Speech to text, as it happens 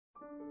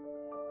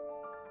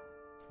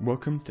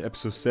Welcome to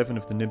episode 7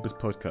 of the NIMBUS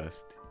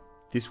podcast.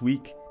 This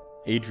week,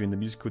 Adrian, the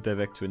musical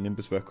director at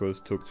NIMBUS Records,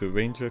 talked to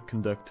arranger,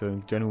 conductor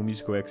and general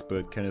musical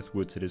expert Kenneth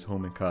Woods at his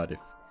home in Cardiff.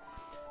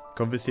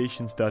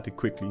 Conversation started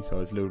quickly, so I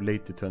was a little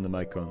late to turn the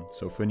mic on,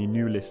 so for any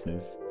new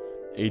listeners,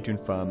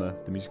 Adrian Farmer,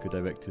 the musical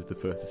director, is the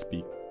first to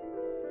speak.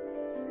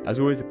 As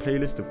always, a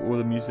playlist of all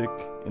the music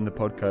in the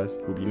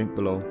podcast will be linked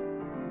below.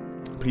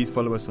 Please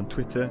follow us on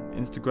Twitter,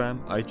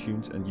 Instagram,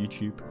 iTunes and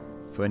YouTube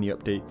for any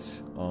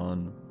updates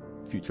on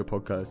future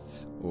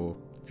podcasts or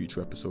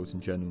future episodes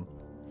in general.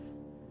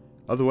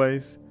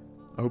 Otherwise,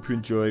 I hope you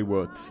enjoy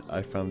what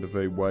I found a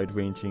very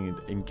wide-ranging and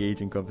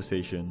engaging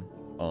conversation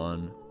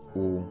on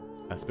all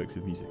aspects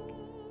of music.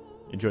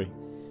 Enjoy.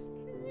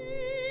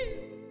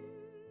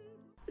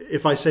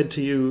 If I said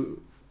to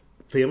you,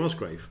 Thea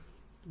Musgrave,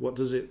 what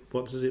does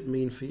it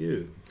mean for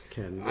you,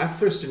 Ken? I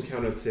first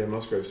encountered Thea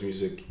Musgrave's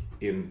music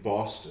in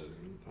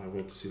Boston. I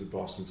went to see the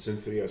Boston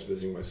Symphony. I was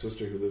visiting my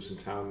sister who lives in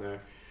town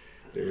there.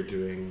 They were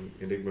doing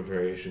Enigma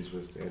Variations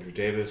with Andrew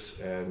Davis,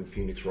 and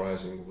Phoenix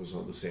Rising was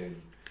on the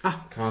same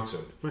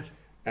concert. Right.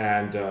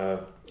 And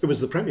it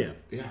was the premiere.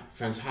 Yeah,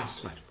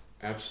 fantastic. Right.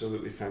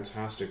 Absolutely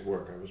fantastic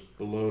work. I was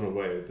blown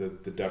away.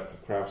 The depth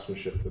of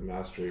craftsmanship, the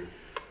mastery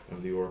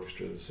of the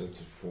orchestra, the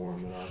sense of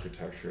form and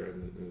architecture,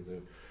 and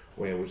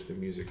the way in which the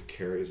music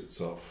carries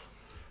itself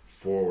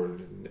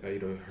forward.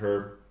 And,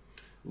 her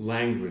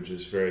language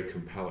is very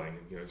compelling.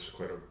 It's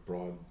quite a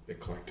broad,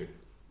 eclectic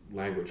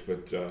language,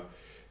 but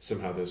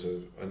somehow there's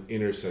an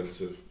inner sense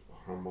of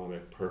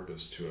harmonic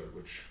purpose to it,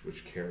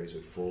 which carries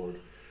it forward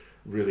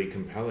really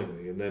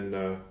compellingly. And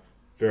then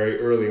very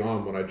early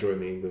on, when I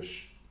joined the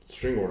English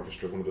String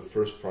Orchestra, one of the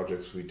first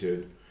projects we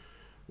did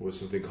was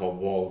something called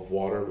Wall of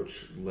Water,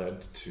 which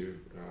led to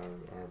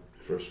our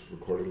first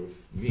recording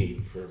with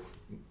me for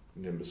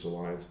NIMBUS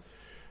Alliance,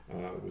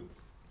 with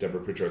Deborah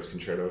Pritchard's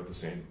concerto of the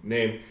same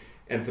name.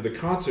 And for the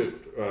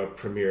concert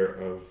premiere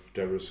of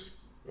Deborah's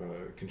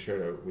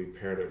concerto, we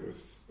paired it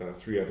with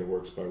 3 other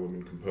works by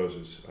women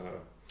composers.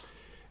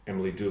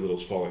 Emily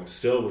Doolittle's Falling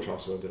Still, which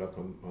also ended up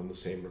on the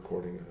same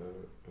recording,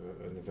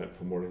 an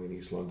eventful morning in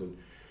East London,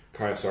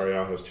 Kaya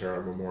Sariaho's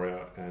Terra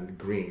Memoria, and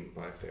Green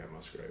by Thea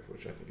Musgrave,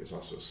 which I think is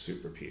also a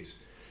super piece.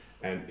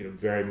 And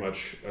very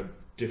much a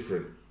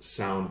different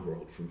sound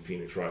world from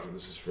Phoenix Rising.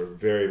 This is for a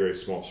very, very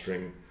small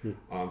string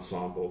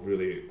ensemble,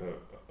 really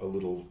a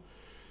little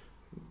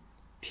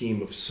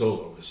team of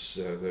soloists.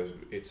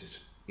 It's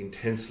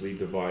intensely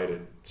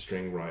divided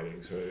string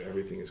writing, so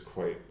everything is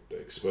quite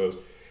exposed,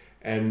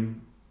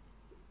 and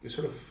it's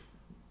sort of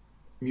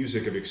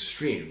music of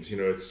extremes.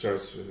 It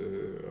starts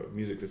with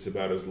music that's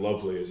about as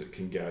lovely as it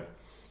can get,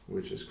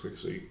 which is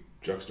quickly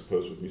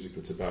juxtaposed with music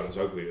that's about as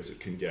ugly as it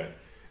can get,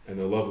 and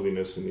the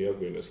loveliness and the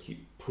ugliness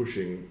keep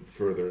pushing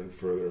further and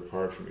further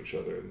apart from each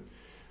other, and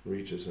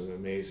reaches an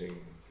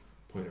amazing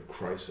point of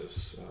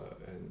crisis,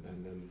 and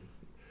then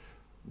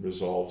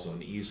resolves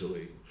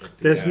uneasily.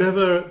 There's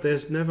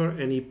never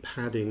any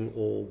padding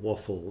or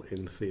waffle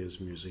in Thea's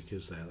music,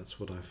 is there? That's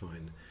what I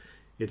find.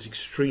 It's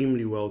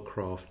extremely well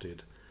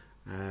crafted,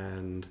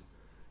 and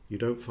you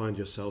don't find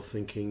yourself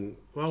thinking,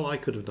 well, I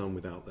could have done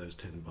without those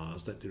 10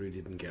 bars. That really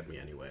didn't get me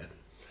anywhere.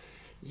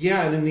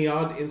 Yeah, and in the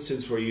odd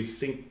instance where you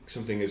think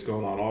something is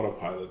going on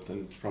autopilot,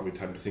 then it's probably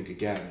time to think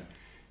again.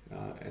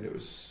 And it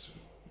was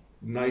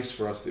nice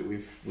for us that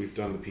we've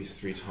done the piece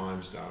 3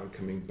 times now, and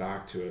coming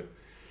back to it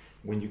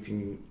when you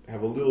can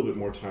have a little bit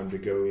more time to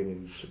go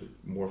in sort of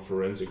more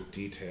forensic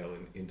detail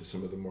into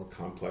some of the more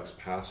complex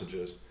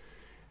passages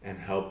and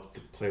help the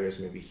players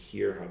maybe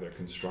hear how they're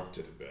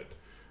constructed a bit.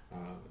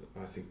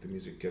 I think the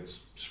music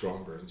gets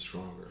stronger and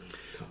stronger.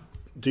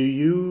 Do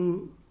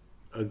you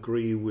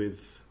agree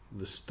with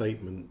the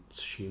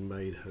statements she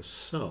made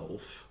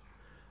herself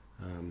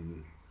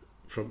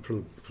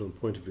from the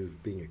point of view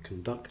of being a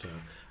conductor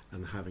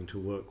and having to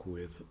work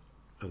with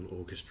an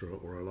orchestra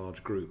or a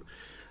large group?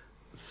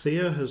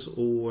 Thea has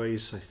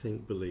always, I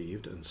think,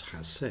 believed and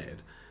has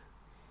said,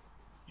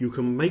 you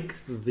can make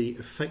the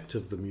effect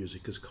of the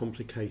music as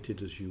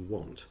complicated as you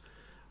want,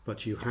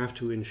 but you have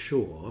to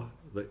ensure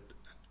that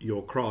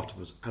your craft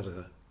as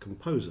a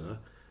composer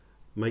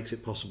makes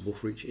it possible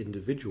for each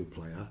individual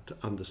player to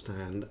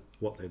understand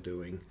what they're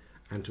doing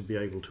and to be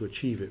able to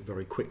achieve it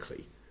very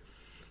quickly.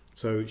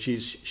 So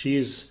she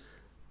is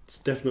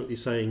definitely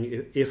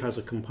saying, if as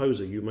a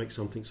composer you make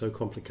something so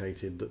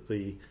complicated that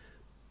the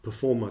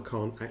performer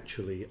can't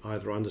actually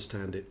either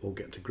understand it or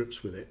get to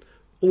grips with it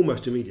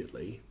almost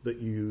immediately, that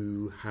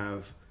you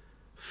have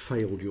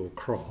failed your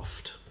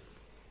craft.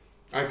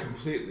 I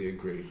completely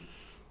agree.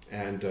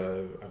 And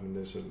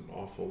there's an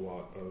awful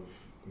lot of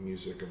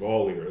music of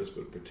all eras,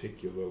 but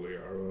particularly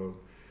our own,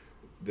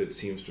 that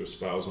seems to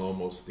espouse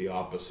almost the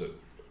opposite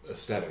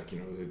aesthetic.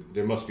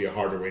 There must be a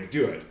harder way to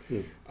do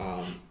it.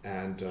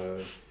 And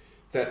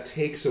that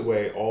takes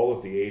away all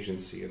of the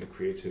agency and the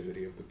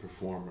creativity of the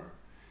performer.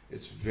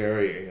 It's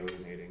very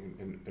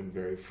alienating and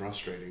very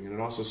frustrating. And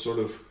it also sort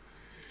of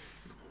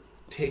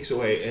takes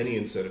away any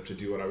incentive to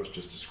do what I was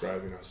just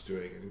describing us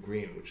doing in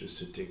Green, which is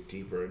to dig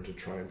deeper and to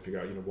try and figure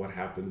out, what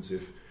happens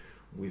if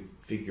we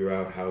figure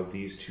out how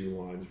these two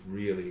lines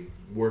really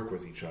work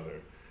with each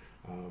other.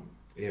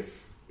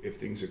 If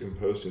things are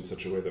composed in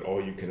such a way that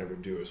all you can ever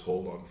do is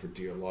hold on for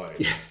dear life,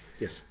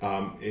 yes,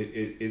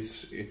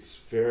 it's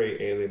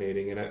very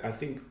alienating, and I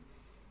think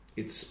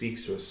it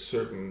speaks to a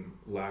certain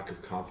lack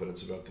of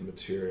confidence about the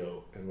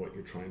material and what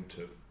you're trying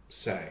to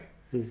say.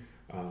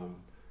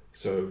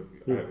 So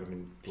I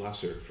mean,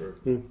 bless her for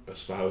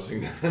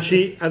espousing that.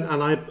 She and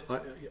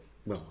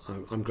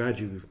I'm glad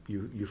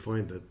you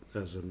find that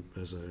as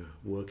a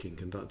working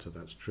conductor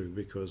that's true,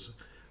 because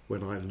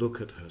when I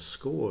look at her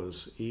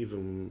scores,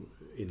 even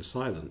in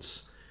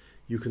silence,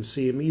 you can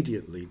see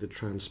immediately the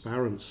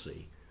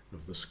transparency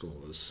of the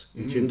scores.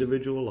 Each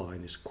individual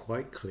line is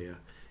quite clear.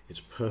 It's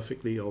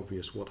perfectly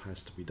obvious what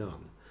has to be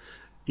done.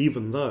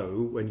 Even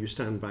though when you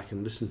stand back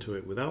and listen to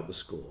it without the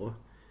score,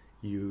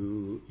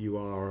 you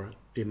are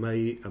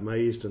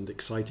amazed and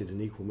excited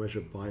in equal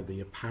measure by the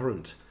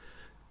apparent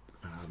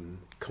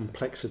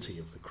complexity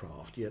of the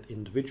craft, yet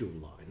individual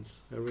lines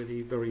are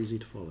really very easy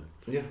to follow.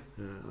 Yeah.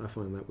 I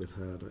find that with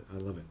her, I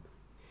love it.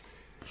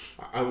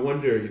 I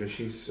wonder,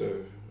 she's,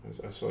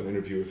 I saw an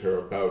interview with her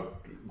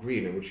about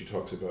Green, in which she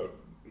talks about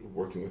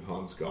working with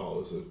Hans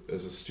Gall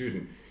as a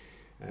student,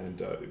 and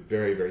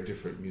very, very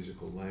different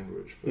musical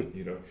language. But,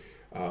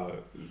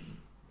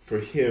 for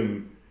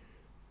him,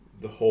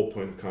 the whole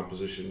point of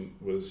composition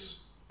was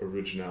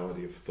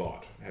originality of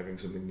thought, having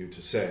something new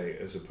to say,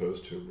 as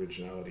opposed to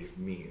originality of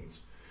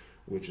means,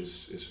 which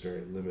is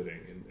very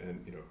limiting.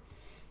 And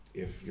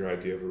if your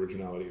idea of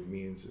originality of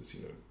means is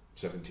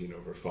 17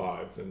 over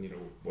 5, then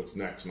what's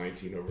next?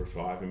 19 over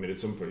 5. I mean, at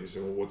some point you say,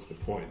 well, what's the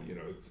point?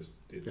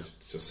 It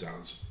just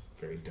sounds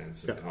very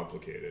dense and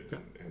complicated.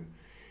 And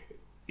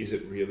is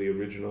it really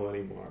original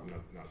anymore? I'm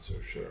not so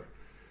sure.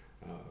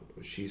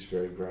 She's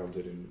very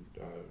grounded in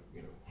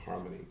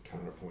harmony,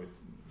 counterpoint,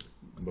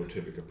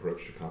 motivic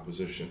approach to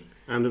composition,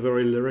 and a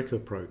very lyric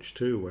approach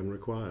too when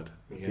required.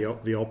 Yeah.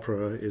 The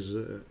opera is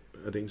an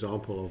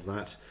example of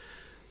that.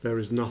 There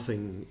is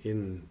nothing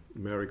in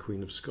Mary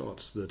Queen of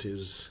Scots that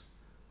is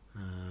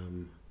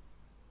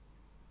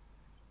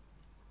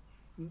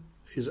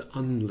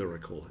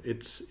unlyrical.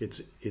 It's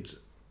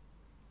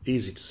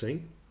easy to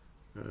sing,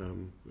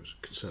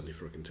 certainly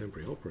for a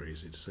contemporary opera,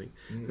 easy to sing,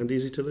 and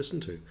easy to listen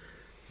to.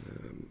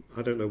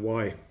 I don't know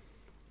why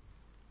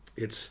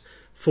it's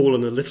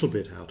fallen a little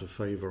bit out of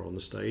favour on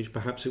the stage.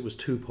 Perhaps it was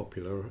too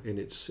popular in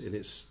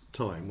its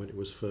time when it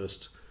was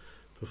first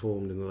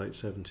performed in the late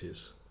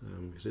 70s,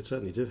 because it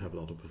certainly did have a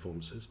lot of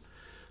performances.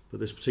 But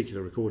this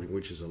particular recording,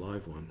 which is a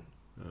live one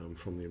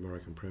from the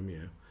American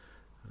premiere,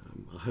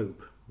 I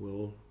hope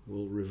will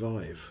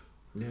revive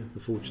the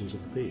fortunes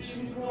of the piece.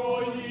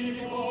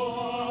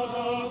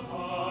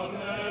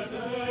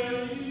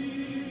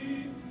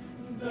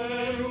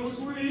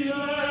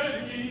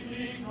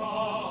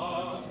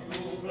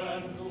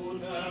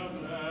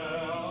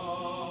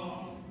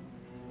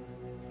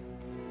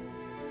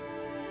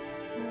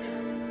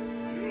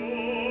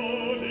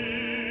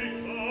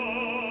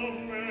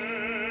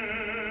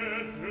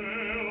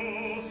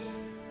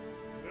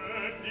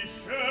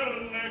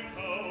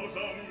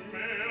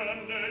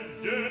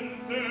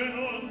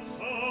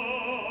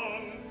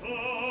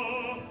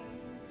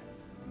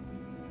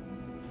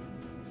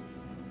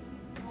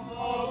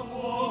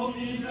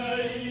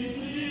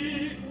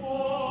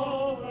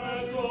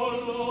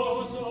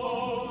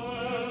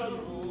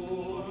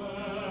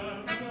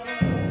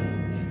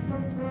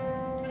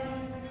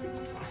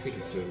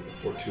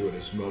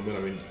 Fortuitous moment.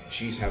 I mean,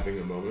 she's having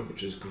a moment,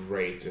 which is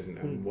great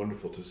and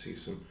wonderful to see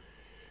some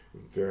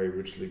very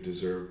richly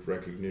deserved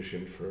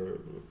recognition for a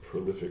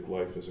prolific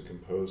life as a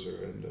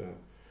composer. And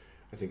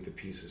I think the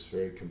piece is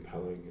very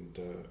compelling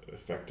and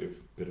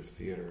effective bit of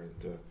theater.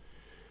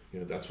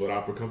 And that's what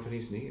opera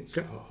companies need.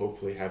 So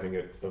hopefully, having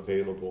it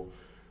available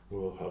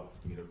will help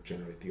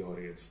generate the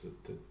audience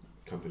that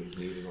companies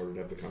need in order to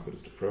have the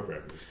confidence to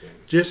program these things.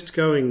 Just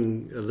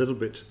going a little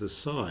bit to the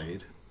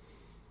side,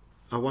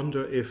 I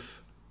wonder if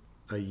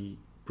a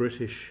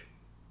British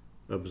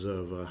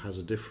observer has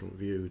a different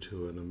view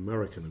to an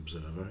American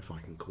observer, if I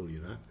can call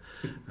you that,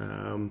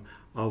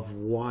 of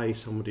why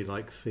somebody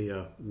like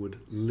Thea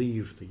would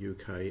leave the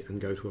UK and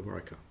go to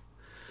America.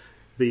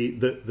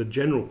 The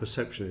general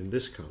perception in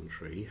this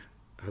country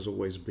has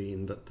always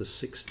been that the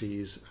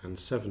 60s and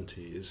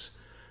 70s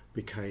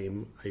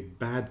became a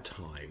bad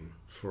time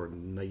for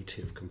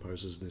native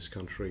composers in this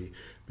country,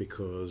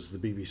 because the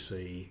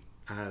BBC,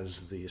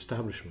 as the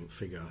establishment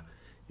figure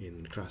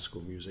in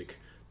classical music,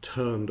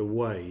 turned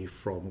away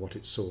from what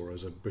it saw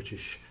as a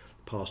British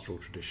pastoral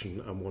tradition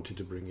and wanted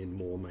to bring in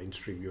more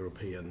mainstream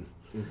European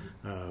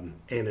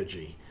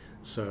energy.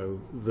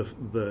 So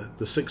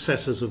the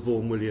successors of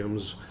Vaughan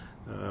Williams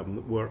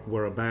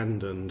were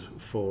abandoned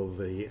for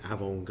the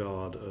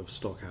avant-garde of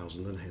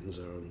Stockhausen and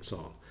Henzer and so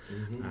on,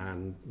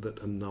 and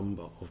that a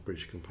number of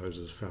British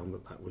composers found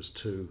that was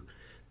too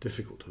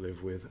difficult to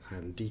live with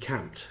and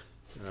decamped.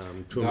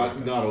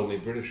 Not only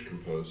British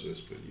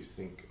composers, but you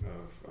think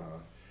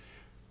of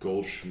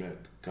Goldschmidt,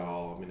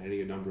 Gall, I mean,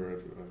 any number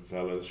of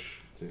Welles,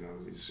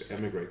 these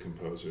emigre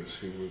composers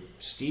who were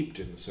steeped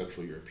in the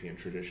Central European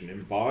tradition,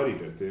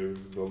 embodied it. They were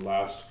the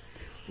last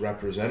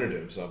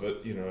representatives of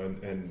it,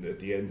 and at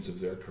the ends of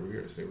their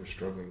careers, they were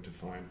struggling to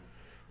find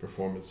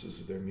performances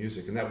of their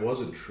music. And that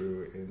wasn't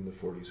true in the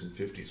 40s and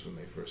 50s when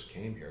they first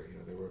came here.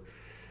 They were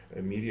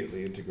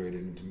immediately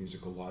integrated into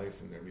musical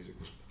life, and their music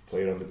was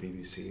played on the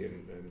BBC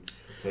and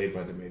played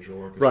by the major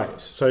orchestras.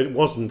 Right. So it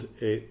wasn't.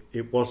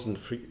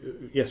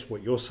 Yes,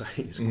 what you're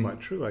saying is quite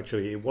true.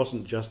 Actually, it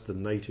wasn't just the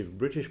native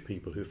British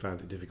people who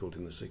found it difficult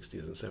in the 60s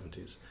and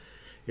 70s.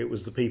 It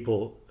was the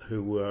people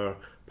who were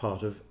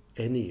part of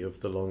any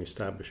of the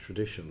long-established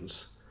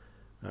traditions,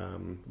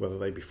 whether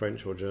they be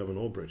French or German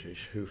or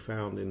British, who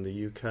found in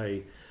the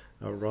UK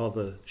some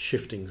rather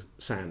shifting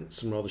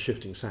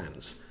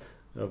sands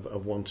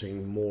of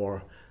wanting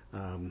more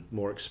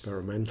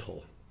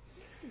experimental.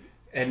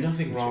 And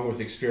nothing wrong with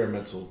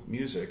experimental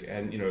music.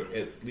 And,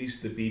 at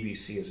least the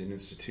BBC as an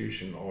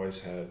institution always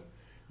had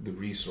the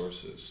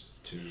resources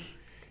to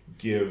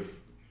give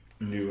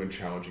new and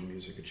challenging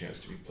music a chance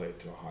to be played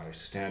to a higher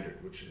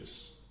standard, which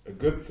is a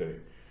good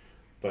thing.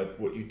 But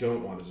what you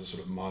don't want is a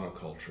sort of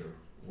monoculture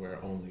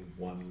where only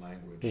one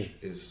language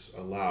is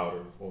allowed,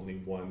 or only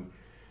one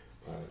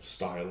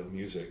style of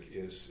music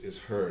is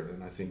heard.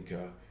 And I think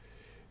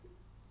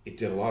it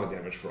did a lot of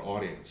damage for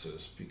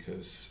audiences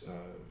because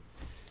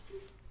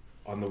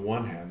on the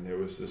one hand, there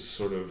was this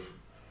sort of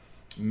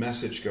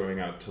message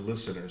going out to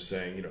listeners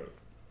saying,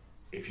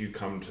 if you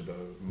come to the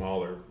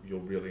Mahler,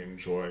 you'll really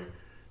enjoy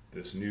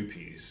this new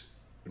piece,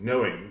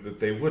 knowing that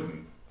they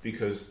wouldn't,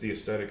 because the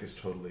aesthetic is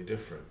totally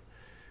different.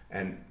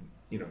 And,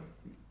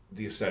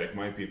 the aesthetic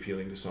might be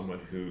appealing to someone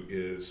who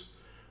is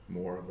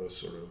more of a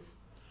sort of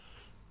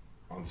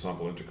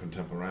ensemble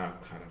intercontemporain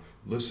kind of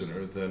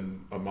listener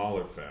than a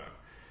Mahler fan.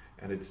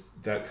 And it's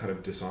that kind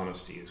of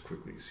dishonesty is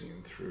quickly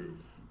seen through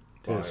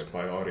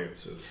by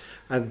audiences.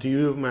 And do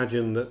you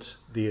imagine that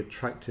the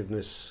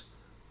attractiveness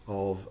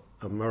of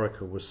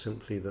America was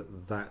simply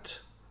that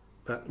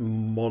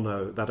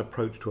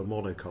approach to a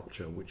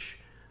monoculture, which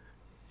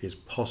is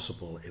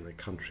possible in a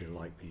country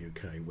like the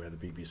UK where the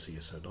BBC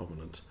is so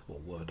dominant, or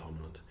were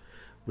dominant,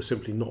 was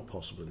simply not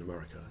possible in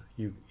America?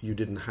 You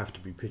didn't have to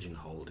be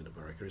pigeonholed in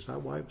America. Is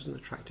that why it was an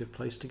attractive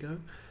place to go?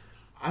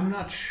 I'm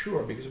not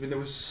sure, because there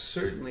was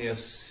certainly a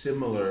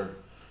similar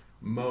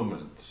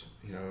moment,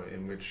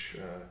 in which,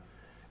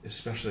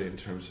 especially in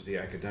terms of the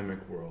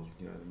academic world,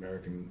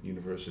 American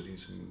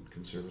universities and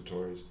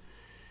conservatories,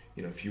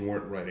 if you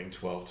weren't writing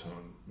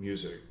 12-tone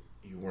music,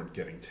 you weren't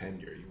getting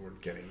tenure, you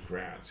weren't getting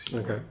grants,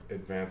 you weren't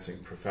advancing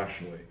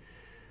professionally.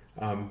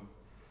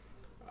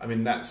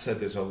 That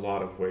said, there's a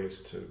lot of ways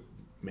to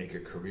make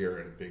a career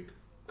in a big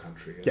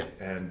country.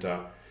 And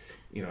I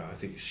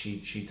think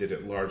she did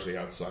it largely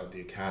outside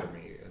the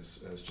academy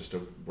as just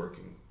a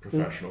working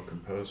professional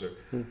composer.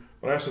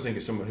 But I also think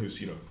as someone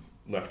who's,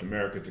 left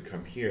America to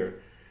come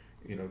here,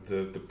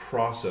 the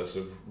process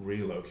of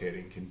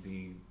relocating can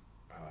be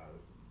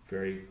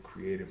very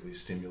creatively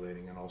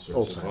stimulating in all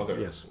sorts of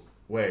other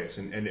ways.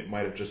 And it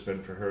might have just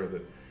been for her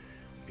that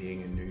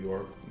being in New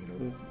York,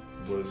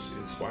 was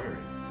inspiring.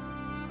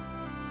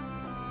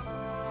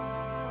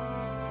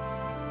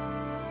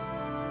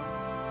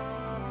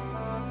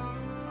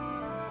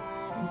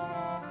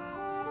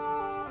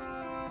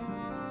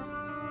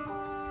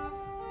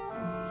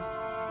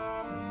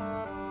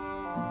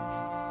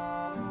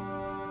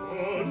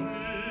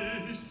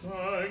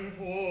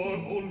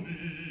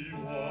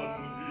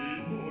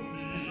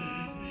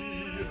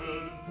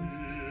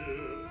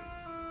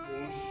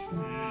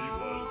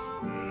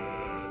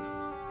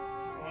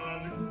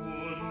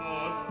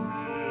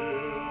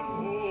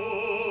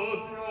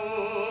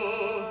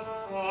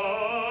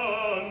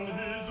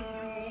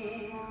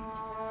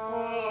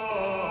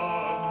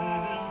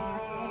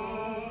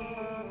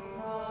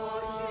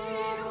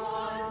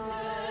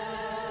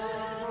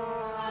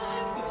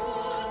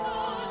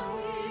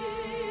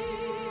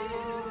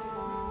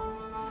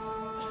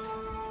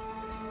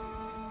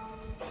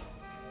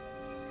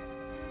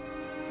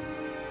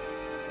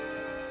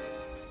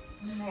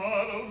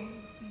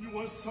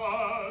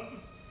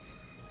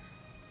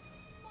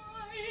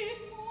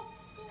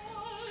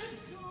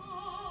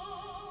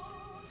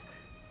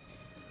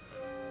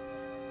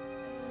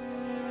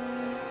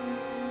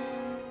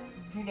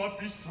 Do not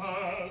be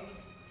sad.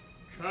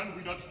 Can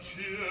we not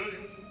cheer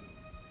you?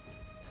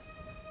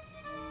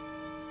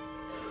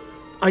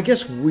 I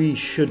guess we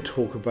should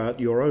talk about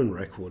your own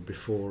record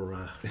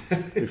before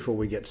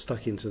we get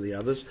stuck into the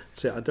others.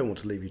 So I don't want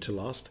to leave you to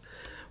last.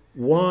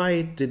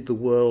 Why did the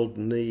world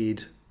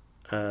need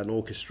an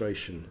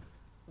orchestration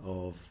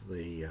of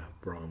the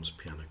Brahms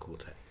Piano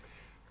Quartet?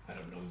 I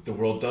don't know. The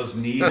world does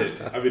need it.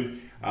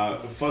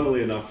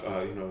 Funnily enough,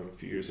 a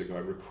few years ago I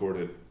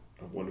recorded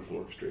a wonderful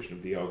orchestration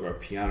of the Elgar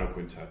Piano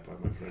Quintet by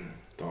my friend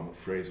Donald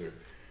Fraser.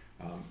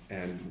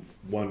 And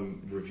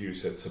one review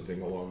said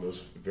something along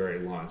those very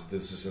lines.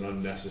 This is an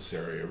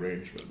unnecessary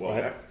arrangement.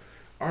 Well,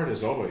 art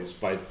is always,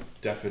 by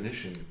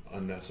definition,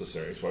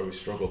 unnecessary. It's why we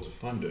struggle to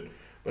fund it.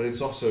 But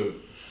it's also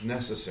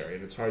necessary,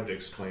 and it's hard to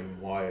explain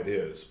why it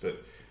is.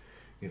 But,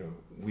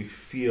 we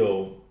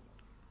feel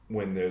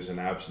when there's an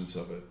absence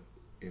of it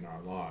in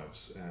our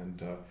lives,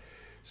 and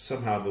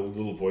somehow the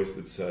little voice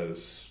that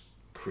says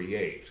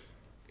create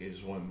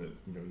is one that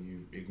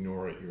you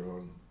ignore at your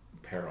own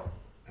peril.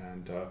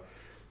 And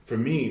for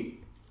me,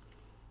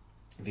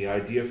 the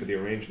idea for the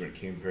arrangement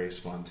came very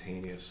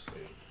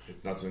spontaneously.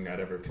 It's not something I'd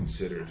ever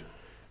considered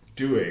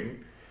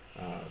doing.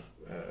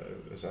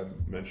 As I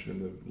mentioned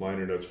in the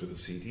liner notes for the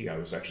CD, I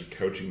was actually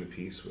coaching the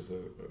piece with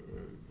a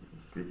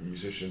group of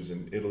musicians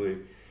in Italy,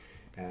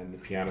 and the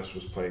pianist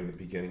was playing the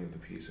beginning of the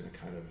piece in a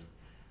kind of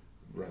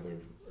rather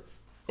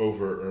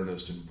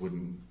over-earnest and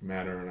wooden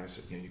manner, and I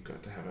said, you've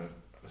got to have a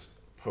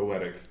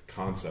poetic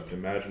concept.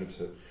 Imagine it's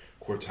a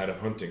quartet of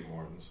hunting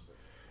horns.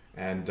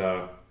 And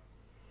I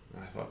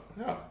thought,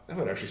 that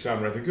would actually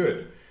sound rather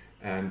good.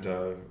 And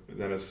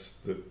then as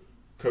the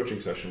coaching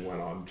session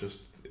went on,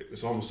 it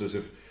was almost as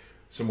if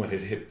someone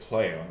had hit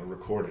play on a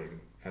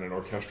recording, and an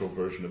orchestral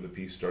version of the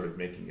piece started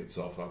making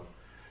itself up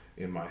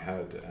in my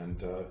head.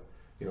 And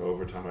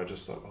over time I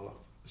just thought, well,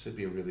 this would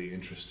be a really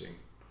interesting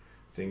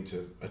thing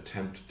to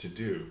attempt to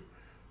do.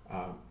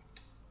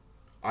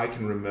 I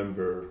can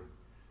remember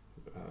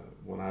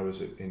when I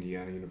was at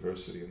Indiana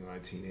University in the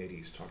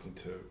 1980s talking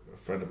to a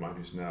friend of mine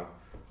who's now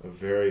a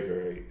very,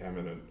 very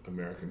eminent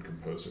American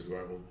composer who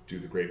I will do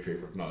the great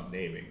favor of not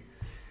naming.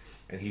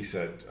 And he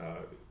said,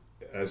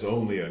 as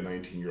only a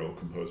 19-year-old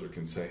composer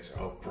can say,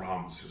 oh,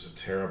 Brahms was a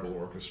terrible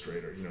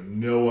orchestrator.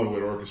 No one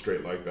would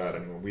orchestrate like that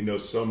anymore. We know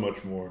so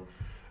much more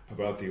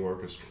about the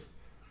orchestra.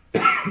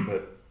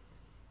 But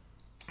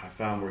I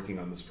found working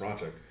on this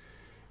project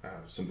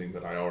something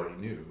that I already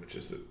knew, which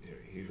is that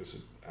he was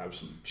an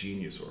absolute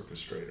genius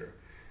orchestrator.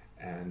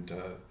 And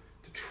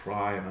to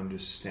try and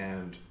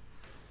understand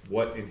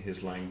what in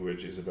his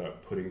language is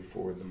about putting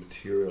forward the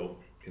material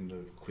in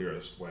the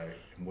clearest way,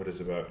 and what is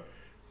about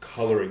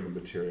coloring the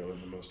material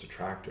in the most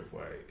attractive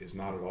way, is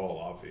not at all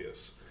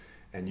obvious.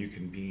 And you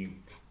can be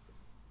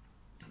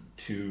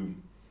too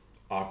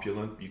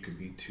opulent, you can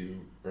be too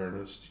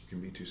earnest, you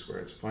can be too square.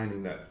 It's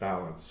finding that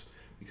balance,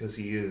 because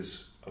he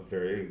is a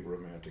very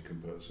romantic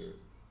composer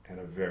and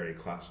a very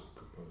classical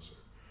composer.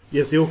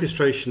 Yes, the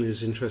orchestration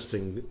is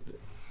interesting,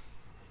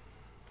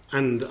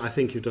 and I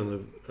think you've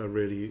done a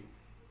really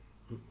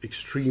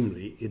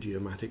extremely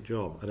idiomatic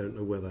job. I don't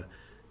know whether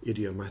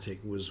idiomatic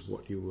was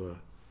what you were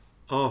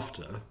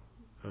after,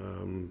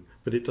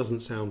 but it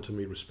doesn't sound to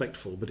me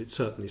respectful, but it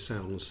certainly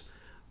sounds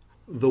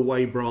the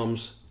way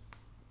Brahms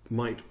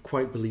might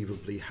quite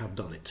believably have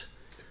done it.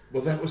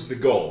 Well, that was the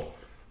goal.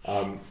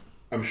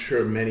 I'm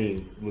sure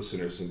many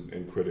listeners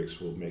and critics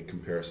will make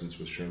comparisons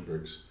with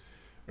Schoenberg's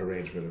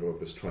arrangement of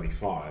Opus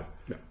 25,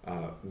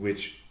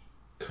 which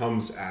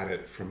comes at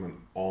it from an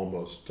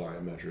almost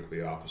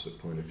diametrically opposite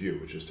point of view,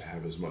 which is to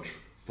have as much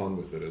fun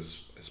with it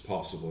as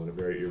possible in a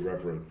very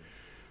irreverent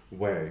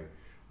way.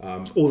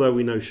 Although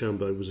we know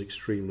Schoenberg was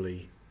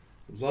extremely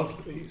loved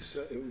the piece,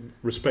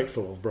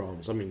 respectful of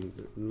Brahms. I mean,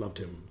 loved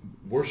him,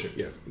 worshipped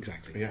him. Yeah,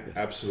 exactly. Yeah,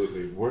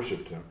 absolutely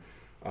worshipped him.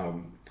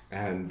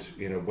 And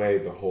in a way,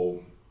 the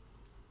whole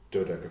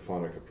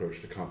dodecaphonic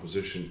approach to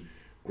composition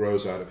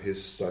grows out of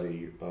his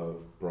study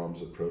of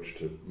Brahms' approach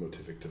to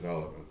motivic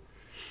development.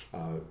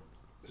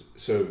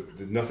 So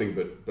nothing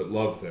but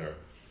love there.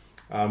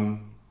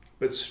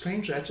 But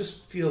strangely, I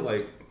just feel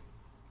like,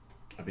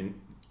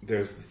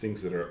 there's the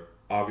things that are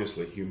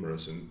obviously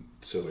humorous and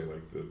silly,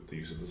 like the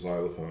use of the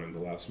xylophone in the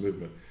last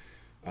movement.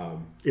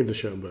 In the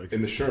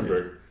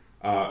Schoenberg.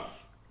 Yeah.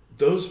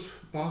 Those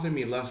bother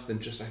me less than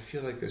just, I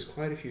feel like there's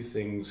quite a few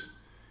things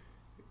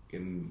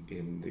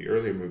in the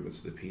earlier movements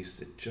of the piece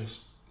that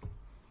just,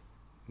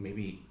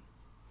 maybe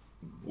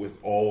with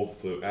all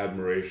the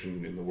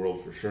admiration in the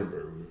world for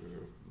Schoenberg,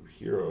 a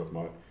hero of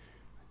mine,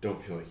 I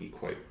don't feel like he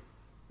quite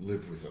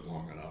lived with it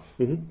long enough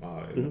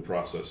in the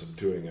process of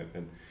doing it.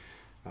 And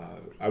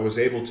I was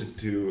able to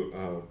do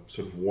a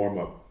sort of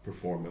warm-up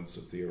performance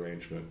of the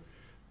arrangement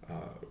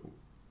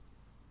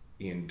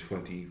in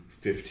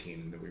 2015,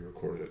 and then we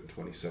recorded it in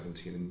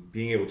 2017. And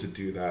being able to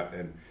do that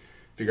and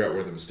figure out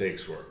where the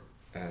mistakes were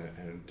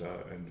and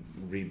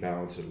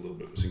rebalance it a little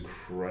bit was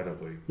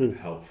incredibly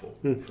helpful.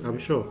 I'm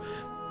sure.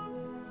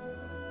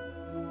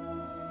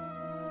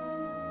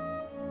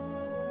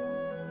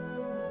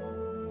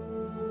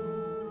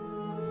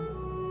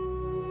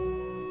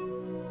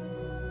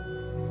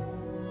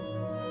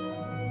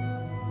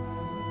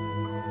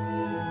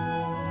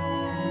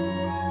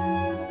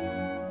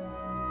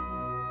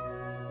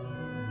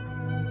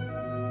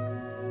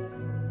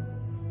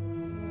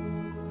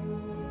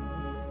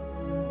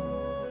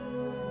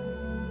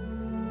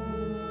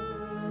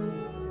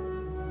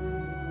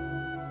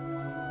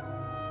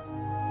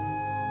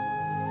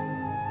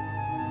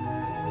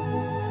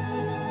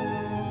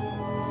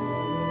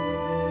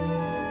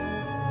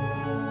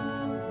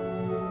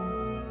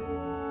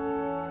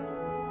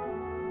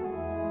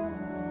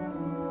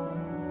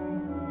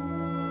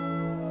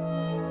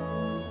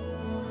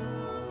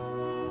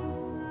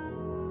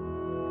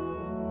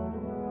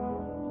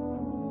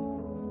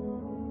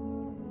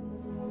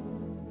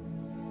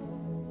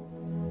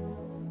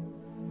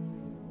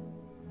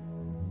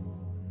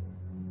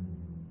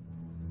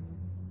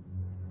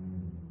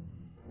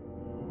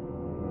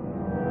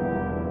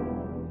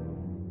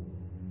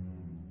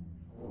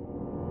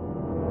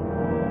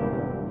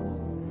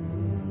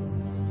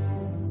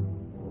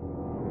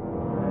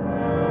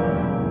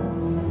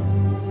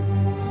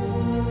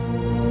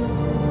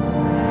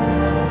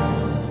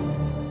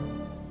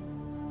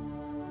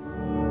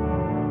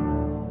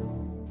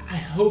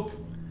 hope,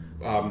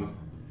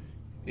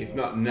 if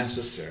not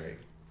necessary,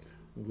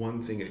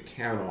 one thing it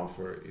can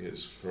offer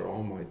is for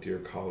all my dear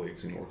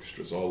colleagues in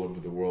orchestras all over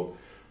the world,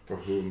 for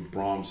whom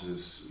Brahms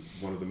is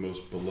one of the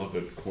most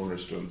beloved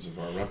cornerstones of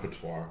our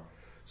repertoire,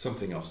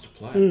 something else to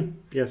play.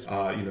 Yes.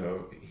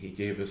 He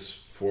gave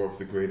us 4 of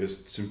the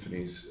greatest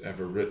symphonies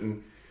ever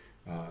written.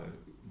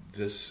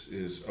 This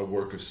is a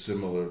work of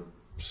similar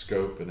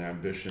scope and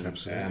ambition.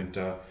 Absolutely.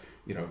 And,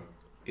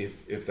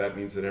 if that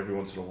means that every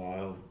once in a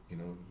while,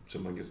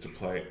 someone gets to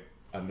play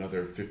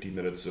another 50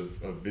 minutes of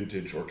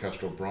vintage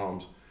orchestral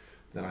Brahms,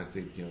 then I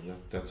think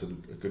that's a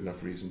good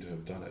enough reason to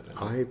have done it.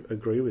 I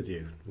agree with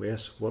you.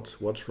 Yes,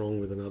 what's wrong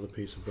with another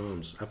piece of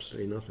Brahms?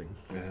 Absolutely nothing.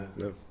 Yeah.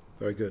 No,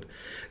 very good.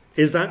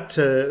 Is that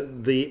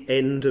the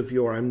end of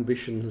your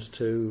ambitions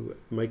to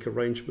make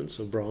arrangements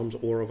of Brahms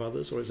or of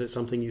others, or is it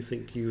something you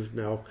think you've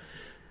got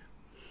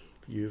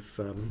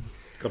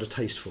a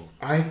taste for?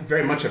 I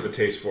very much have a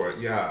taste for it.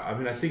 Yeah, I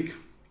mean, I think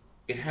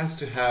it has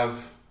to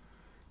have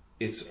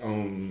its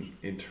own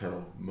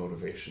internal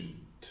motivation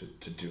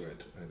to do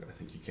it. I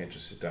think you can't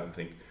just sit down and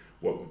think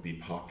what would be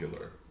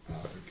popular,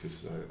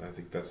 because I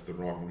think that's the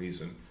wrong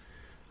reason.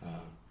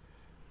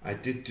 I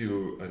did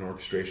do an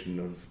orchestration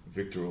of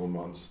Victor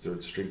Ullmann's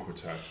Third String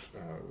Quartet,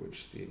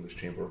 which the English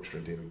Chamber Orchestra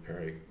and David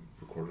Perry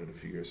recorded a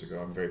few years ago.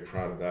 I'm very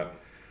proud of that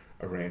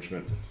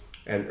arrangement.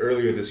 And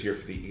earlier this year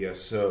for the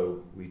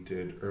ESO, we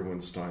did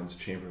Erwin Stein's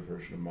chamber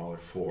version of Mahler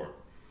 4.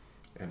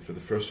 And for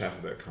the first half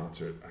of that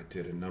concert, I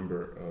did a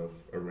number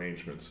of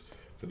arrangements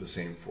for the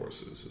same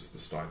forces as the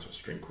Steins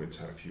string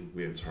quintet, a few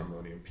winds,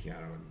 harmonium,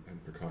 piano,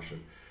 and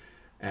percussion.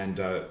 And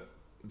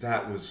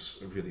that was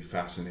a really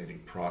fascinating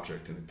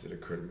project, and it did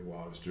occur to me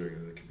while I was doing it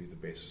that it could be the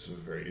basis of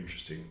a very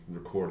interesting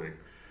recording.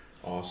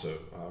 Also,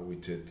 we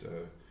did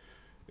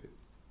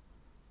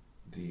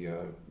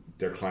the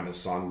Der kleine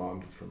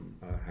Sandmann from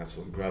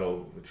Hansel and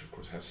Gretel, which of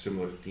course has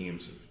similar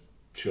themes of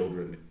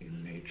children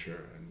in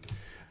nature and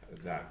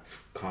that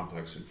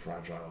complex and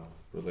fragile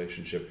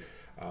relationship.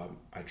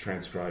 I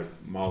transcribed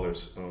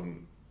Mahler's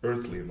own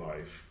earthly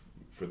life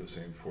for the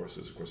same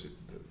forces. Of course,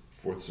 the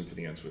Fourth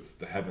Symphony ends with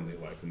the heavenly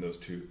life, and those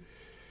two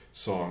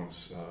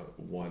songs,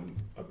 one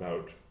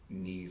about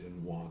need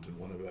and want and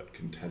one about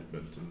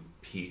contentment and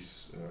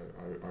peace,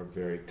 are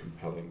very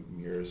compelling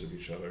mirrors of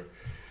each other.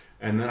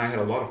 And then I had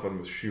a lot of fun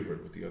with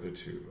Schubert with the other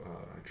two.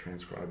 I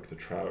transcribed The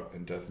Trout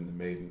and Death and the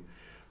Maiden,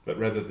 but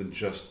rather than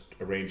just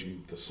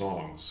arranging the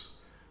songs,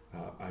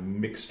 I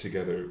mixed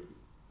together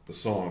the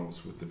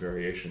songs with the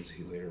variations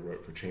he later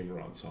wrote for chamber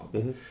ensemble.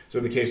 Mm-hmm. So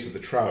in the case of The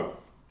Trout,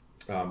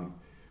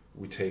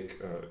 we take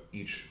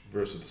each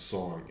verse of the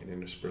song and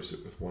intersperse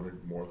it with one or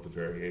more of the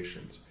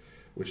variations,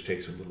 which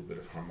takes a little bit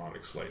of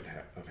harmonic sleight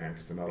of hand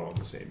because they're not all in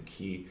the same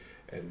key,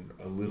 and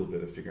a little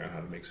bit of figuring out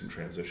how to make some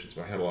transitions.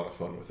 But I had a lot of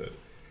fun with it.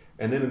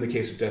 And then in the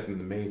case of Death and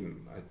the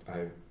Maiden,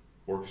 I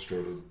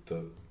orchestrated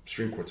the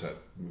string quartet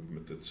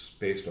movement that's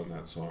based on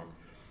that song.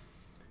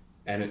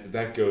 And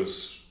that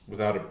goes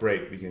without a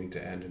break, beginning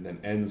to end, and then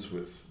ends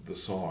with the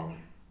song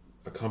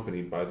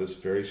accompanied by this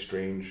very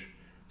strange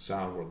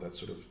sound world, that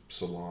sort of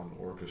salon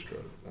orchestra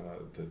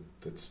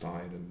that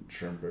Stein and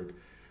Schoenberg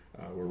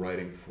were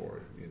writing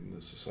for in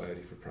the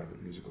Society for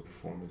Private Musical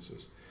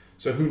Performances.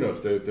 So who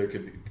knows, there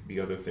could be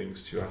other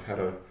things too. I've had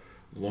a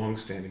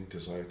long-standing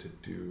desire to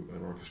do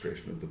an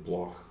orchestration of the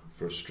Bloch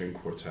First String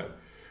Quartet,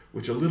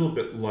 which a little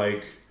bit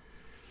like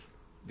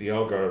the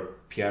Elgar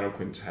Piano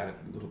Quintet,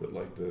 a little bit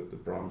like the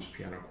Brahms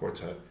Piano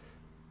Quartet,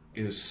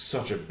 is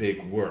such a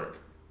big work.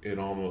 It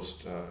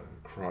almost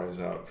cries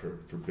out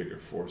for bigger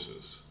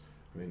forces.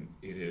 I mean,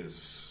 it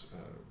is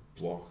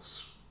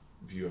Bloch's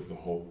view of the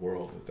whole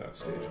world at that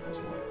stage of his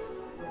life.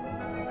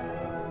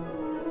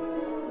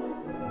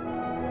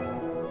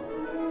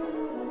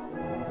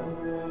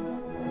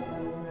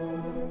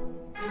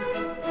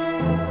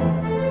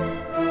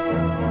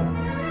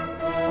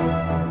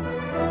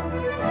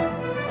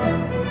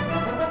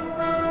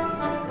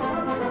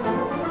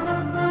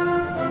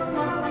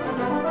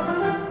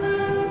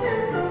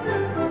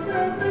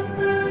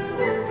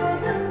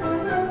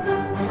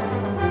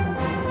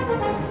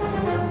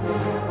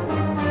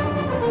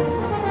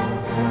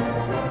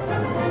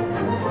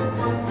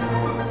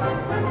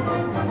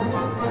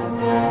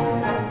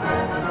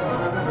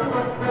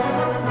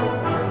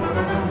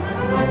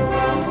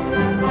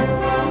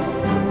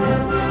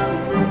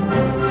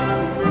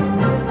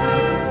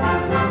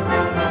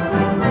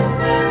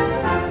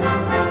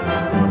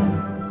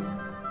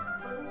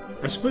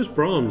 I suppose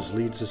Brahms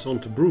leads us on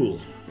to Brühl.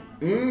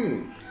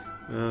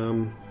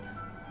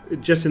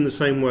 Just in the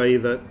same way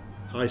that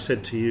I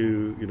said to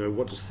you,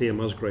 what does Thea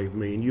Musgrave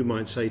mean? You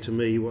might say to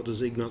me, what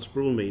does Ignaz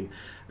Brühl mean?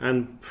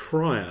 And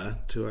prior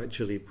to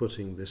actually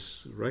putting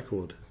this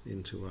record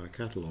into our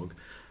catalogue,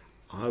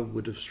 I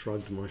would have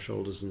shrugged my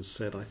shoulders and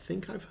said, I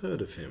think I've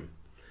heard of him.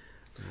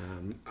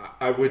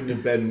 I wouldn't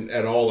have been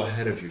at all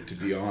ahead of you, to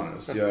be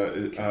honest.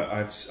 Yeah,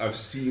 I've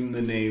seen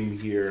the name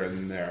here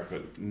and there,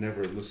 but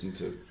never listened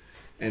to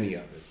any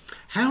of it.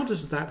 How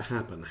does that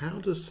happen? How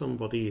does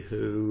somebody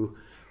who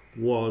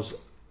was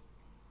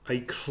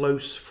a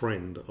close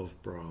friend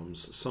of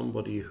Brahms,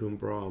 somebody whom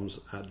Brahms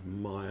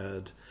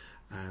admired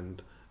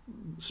and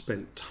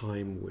spent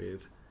time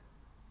with,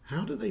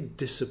 how do they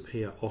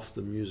disappear off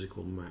the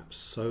musical map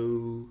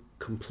so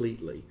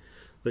completely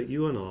that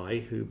you and I,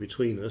 who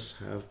between us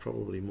have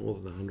probably more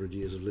than 100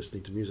 years of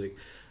listening to music,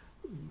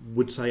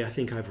 would say, I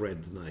think I've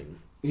read the name?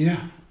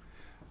 Yeah.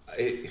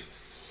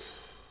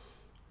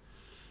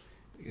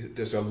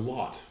 There's a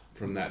lot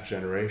from that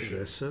generation.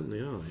 There certainly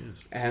are,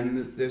 yes.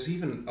 And there's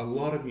even a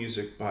lot of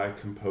music by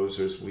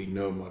composers we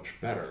know much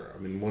better. I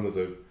mean, one of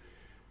the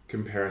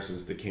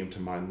comparisons that came to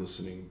mind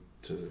listening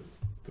to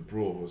the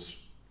Brühl was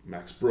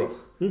Max Bruch,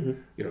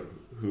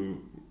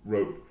 who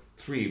wrote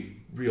 3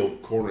 real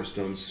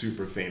cornerstone,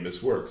 super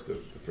famous works: the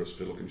First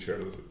Fiddle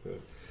Concerto,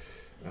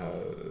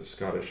 the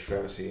Scottish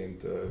Fantasy, and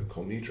the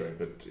Kol Nidre.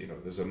 But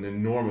there's an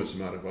enormous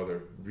amount of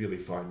other really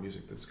fine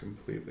music that's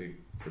completely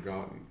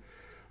forgotten.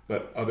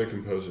 But other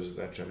composers of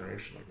that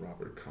generation, like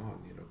Robert Kahn,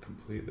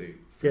 completely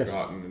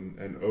forgotten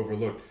and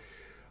overlooked.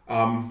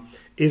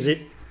 Is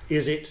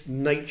it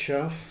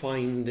nature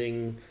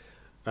finding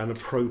an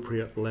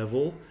appropriate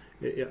level?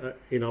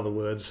 In other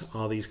words,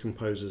 are these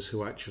composers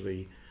who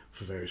actually,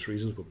 for various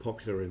reasons, were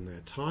popular in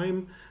their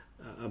time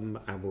and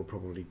were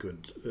probably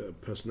good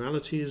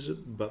personalities,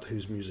 but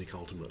whose music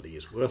ultimately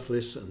is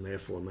worthless, and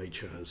therefore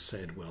nature has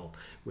said, well,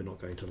 we're not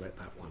going to let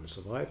that one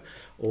survive?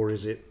 Or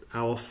is it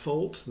our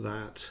fault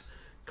that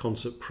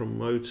concert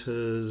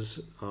promoters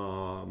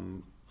are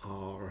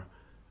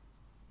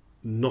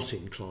not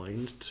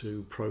inclined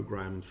to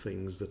program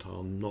things that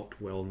are not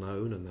well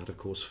known, and that of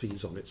course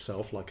feeds on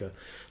itself like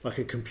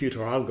a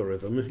computer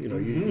algorithm?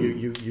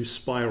 You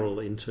spiral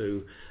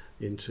into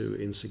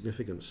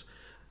insignificance.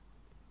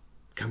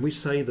 Can we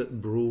say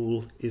that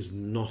Brühl is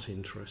not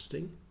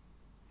interesting?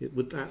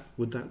 Would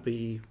that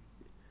be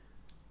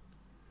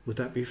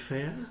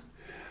fair?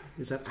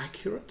 Is that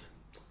accurate?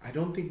 I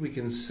don't think we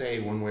can say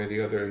one way or the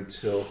other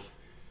until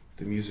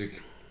the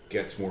music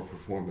gets more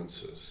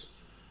performances,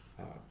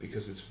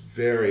 because it's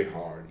very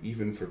hard,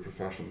 even for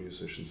professional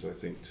musicians, I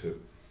think, to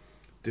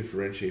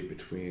differentiate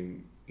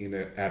between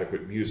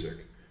inadequate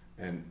music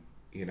and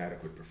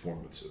inadequate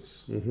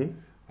performances.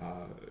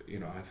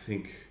 I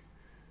think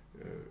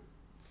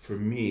for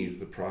me,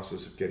 the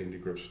process of getting to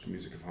grips with the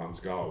music of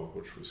Hans Gall,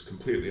 which was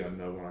completely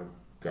unknown when I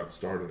got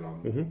started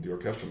on the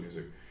orchestral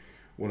music,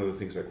 one of the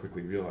things I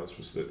quickly realized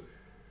was that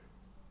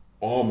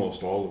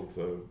almost all of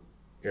the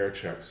air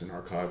checks and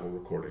archival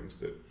recordings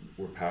that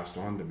were passed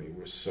on to me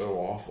were so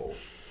awful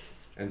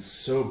and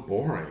so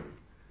boring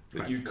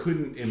that you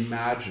couldn't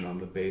imagine, on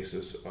the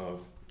basis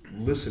of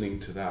listening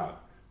to that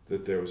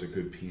there was a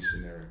good piece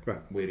in there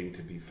waiting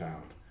to be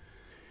found.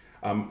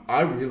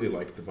 I really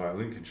liked the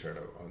violin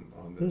concerto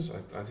on this.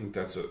 I think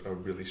that's a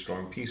really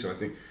strong piece, and I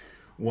think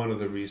one of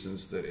the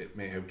reasons that it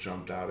may have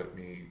jumped out at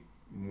me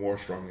more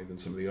strongly than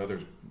some of the other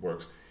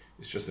works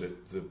is just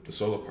that the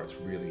solo part's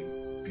really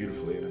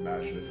beautifully and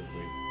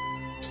imaginatively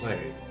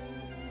played.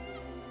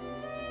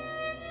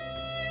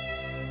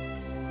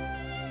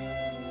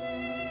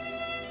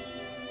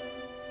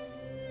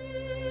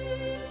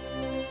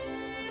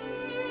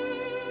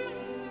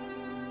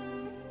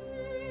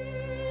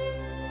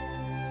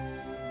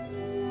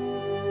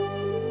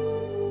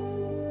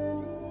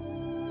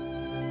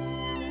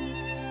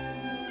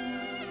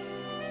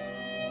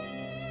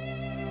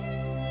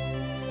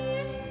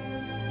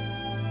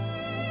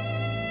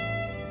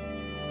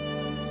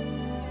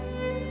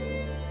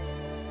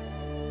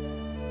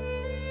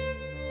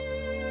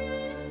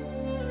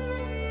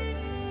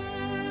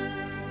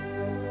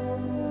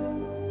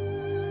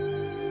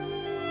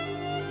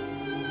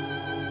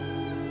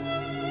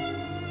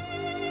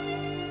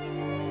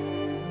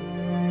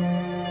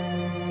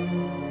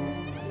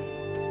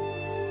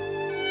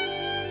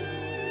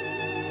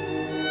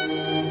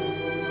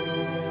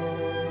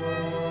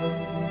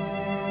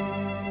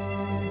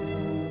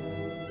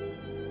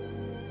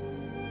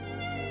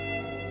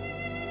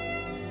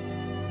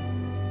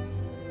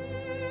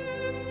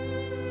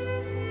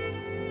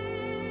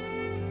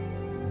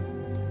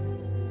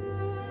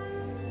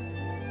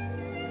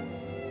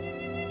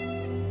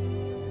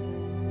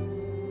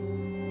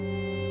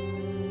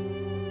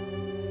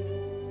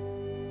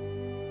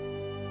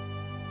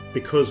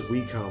 Because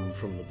we come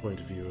from the point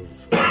of view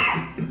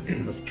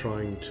of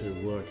trying to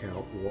work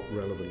out what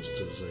relevance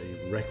does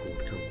a record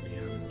company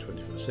have in the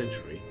 21st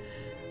century,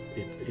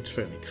 it's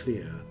fairly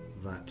clear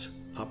that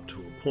up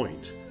to a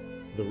point,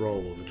 the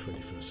role of a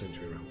 21st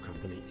century record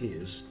company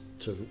is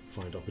to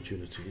find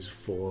opportunities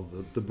for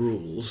the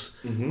Brühls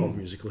of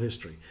musical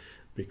history,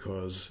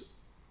 because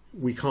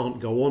we can't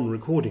go on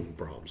recording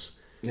Brahms.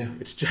 Yeah.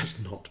 It's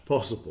just not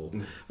possible.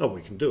 Oh,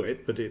 we can do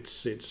it, but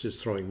it's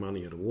just throwing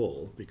money at a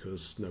wall,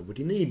 because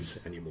nobody needs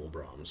any more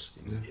Brahms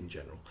in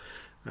general.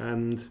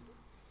 And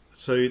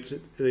so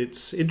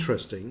it's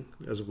interesting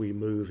as we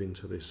move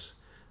into this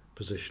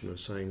position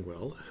of saying,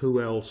 well, who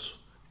else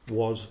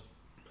was,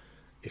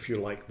 if you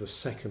like, the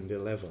second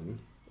 11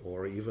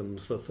 or even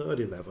the third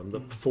 11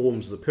 that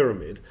forms the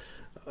pyramid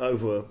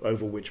over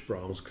which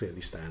Brahms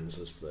clearly stands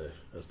as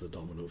the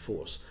dominant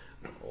force?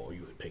 or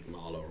you could pick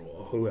Mahler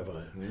or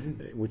whoever,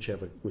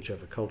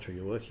 whichever culture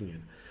you're working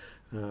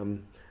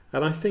in.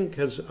 And I think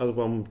as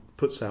one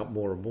puts out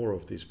more and more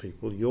of these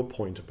people, your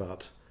point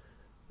about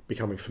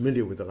becoming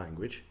familiar with the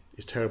language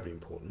is terribly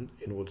important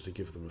in order to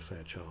give them a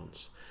fair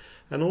chance.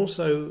 And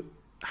also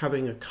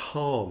having a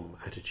calm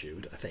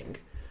attitude, I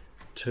think,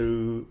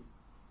 to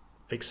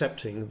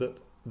accepting that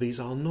these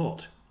are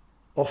not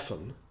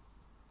often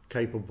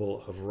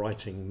capable of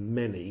writing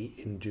many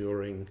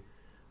enduring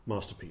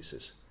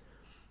masterpieces.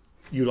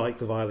 You like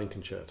the violin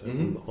concerto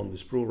on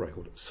this Bruhl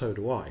record, so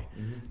do I.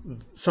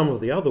 Some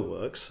of the other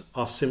works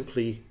are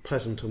simply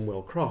pleasant and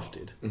well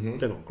crafted.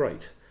 They're not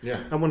great.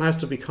 Yeah. And one has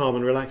to be calm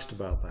and relaxed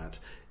about that.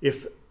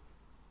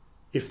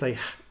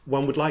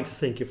 One would like to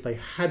think if they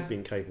had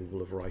been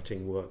capable of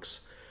writing works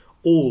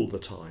all the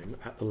time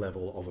at the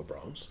level of a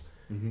Brahms,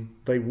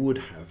 they would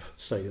have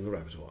stayed in the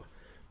repertoire.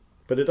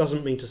 But it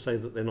doesn't mean to say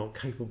that they're not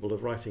capable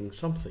of writing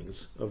some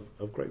things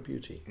of great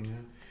beauty. Yeah.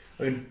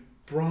 I mean,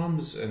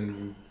 Brahms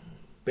and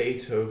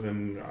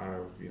Beethoven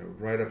are,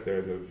 right up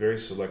there. The very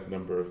select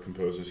number of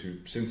composers who,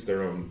 since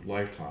their own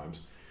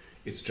lifetimes,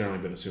 it's generally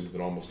been assumed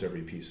that almost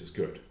every piece is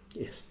good.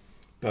 Yes.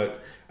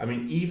 But, I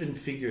mean, even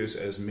figures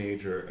as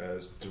major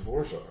as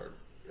Dvorak,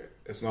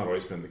 it's not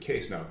always been the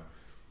case. Now,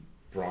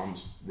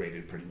 Brahms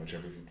rated pretty much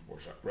everything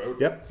Dvorak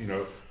wrote. Yep.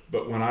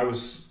 But when I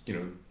was,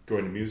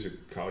 going to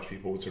music college,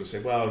 people would sort of say,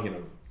 well,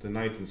 the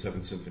Ninth and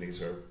Seventh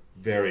Symphonies are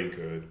very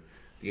good.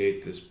 The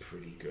Eighth is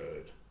pretty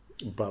good.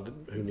 But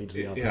who needs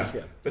the others?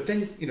 Yeah. But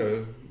then,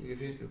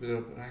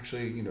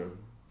 actually,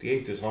 the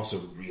Eighth is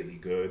also really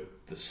good.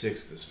 The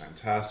Sixth is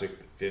fantastic.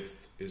 The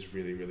Fifth is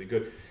really, really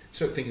good.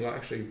 So thinking, well,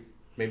 actually,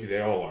 maybe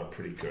they all are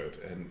pretty good.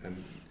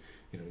 And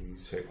you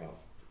say, well,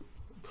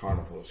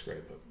 Carnival is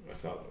great, but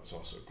Othello is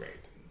also great.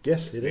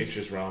 Yes, it is.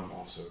 Nature's Realm,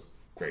 also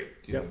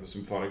great. The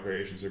symphonic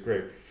variations are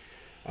great.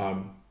 I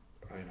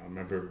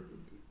remember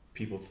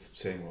people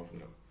saying, well,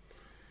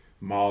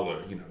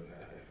 Mahler,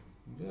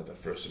 the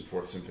First and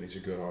Fourth Symphonies are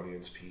good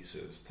audience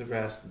pieces. The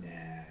rest,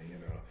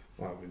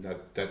 well, I mean,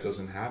 that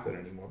doesn't happen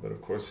anymore. But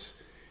of course,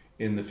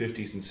 in the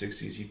 50s and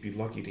 60s, you'd be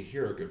lucky to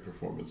hear a good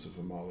performance of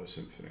a Mahler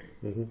symphony.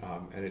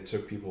 And it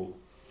took people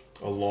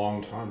a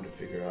long time to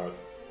figure out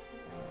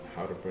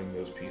how to bring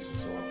those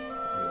pieces off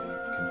really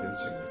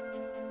convincingly.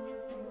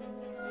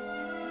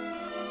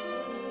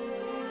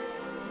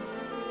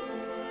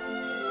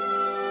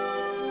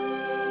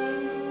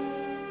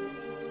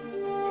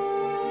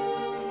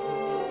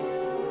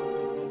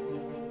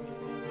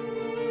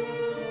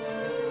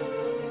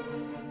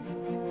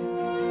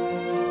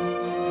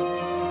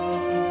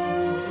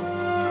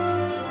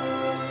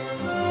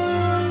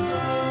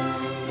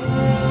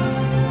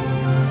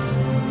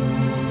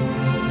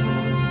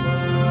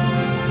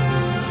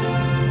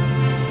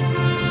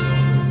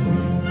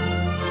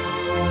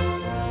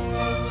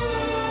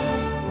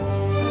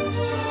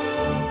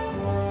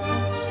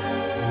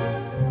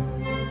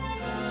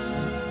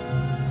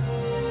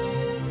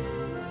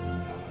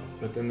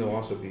 But then there'll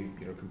also be,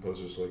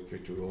 composers like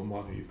Victor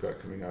Ullmann, who you've got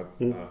coming out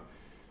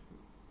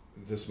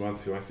this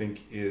month, who I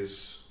think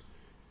is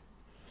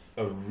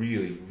a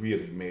really,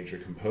 really major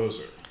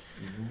composer.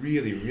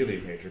 Really,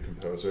 really major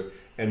composer,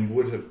 and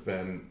would have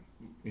been,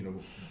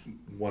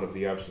 one of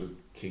the absolute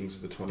kings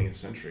of the 20th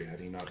century had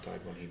he not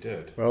died when he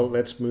did. Well,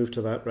 let's move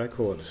to that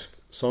record.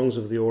 Songs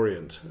of the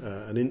Orient,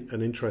 an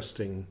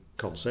interesting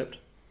concept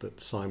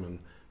that Simon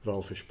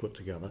Wölfisch put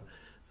together.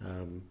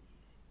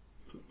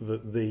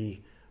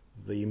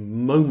 The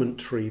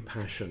momentary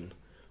passion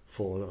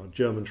for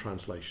German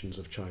translations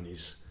of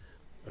Chinese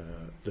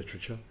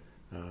literature,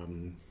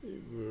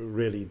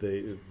 really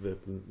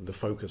the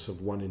focus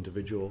of one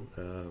individual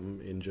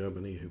in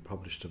Germany who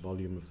published a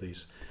volume of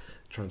these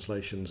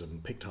translations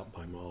and picked up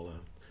by Mahler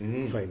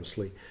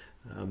famously,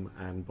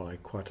 and by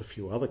quite a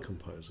few other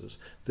composers.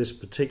 This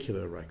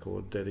particular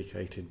record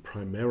dedicated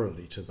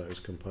primarily to those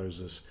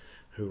composers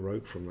who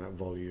wrote from that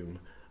volume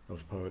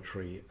of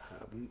poetry,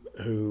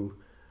 who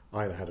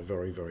either had a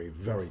very, very,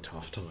 very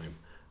tough time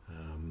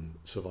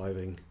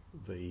surviving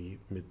the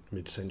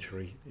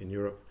mid-century in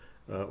Europe,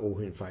 or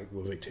who in fact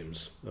were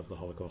victims of the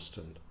Holocaust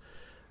and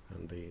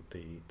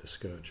the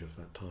scourge of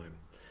that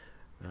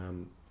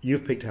time.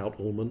 You've picked out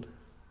Ullmann.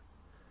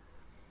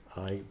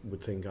 I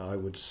would think I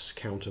would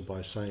counter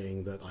by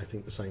saying that I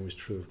think the same is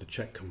true of the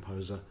Czech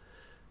composer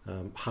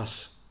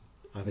Huss.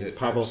 I think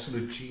Pavel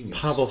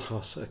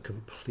Huss, a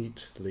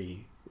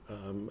completely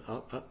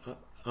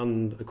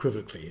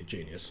unequivocally a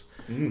genius.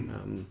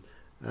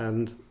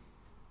 And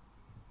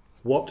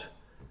what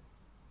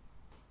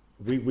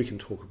we can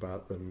talk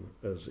about them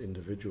as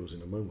individuals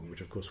in a moment,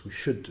 which of course we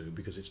should do,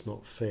 because it's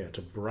not fair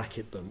to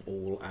bracket them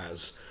all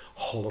as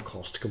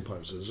Holocaust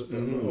composers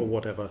or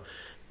whatever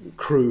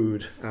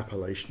crude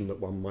appellation that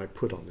one might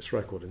put on this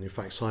record. And in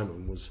fact,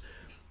 Simon was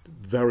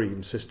very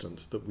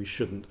insistent that we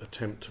shouldn't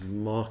attempt to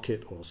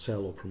market or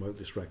sell or promote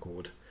this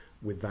record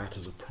with that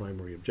as a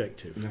primary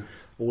objective. No.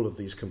 All of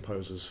these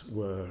composers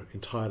were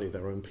entirely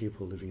their own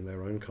people, living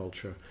their own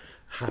culture,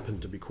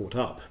 happened to be caught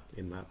up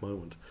in that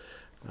moment.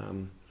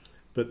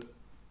 But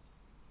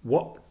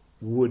what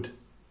would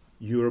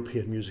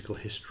European musical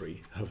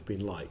history have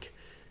been like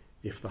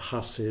if the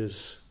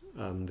Husses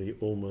and the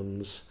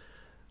Ullmans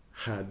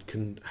had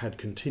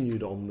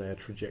continued on their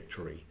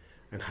trajectory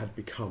and had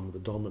become the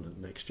dominant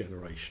next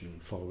generation,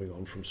 following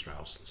on from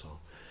Strauss and so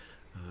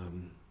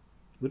on.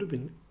 We'd have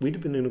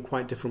been in a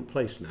quite different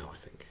place now, I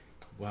think.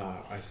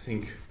 Well, I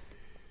think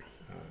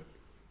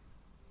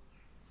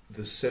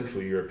the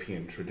Central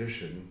European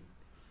tradition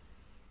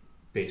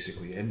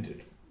basically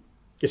ended.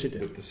 Yes, it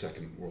did. With the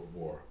Second World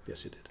War.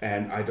 Yes, it did.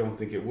 And I don't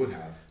think it would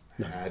have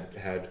No.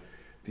 had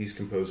these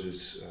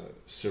composers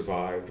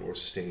survived or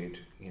stayed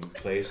in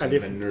place And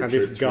nurtured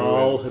if through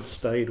Gall it. had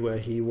stayed where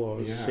he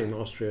was Yeah. in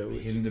Austria,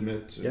 which,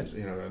 Hindemith, Yes.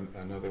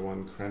 another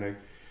one, Krennig,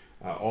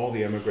 all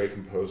the emigre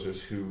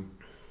composers who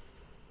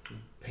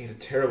paid a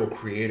terrible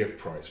creative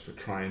price for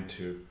trying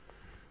to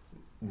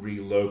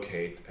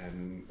relocate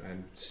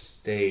and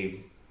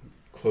stay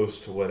close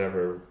to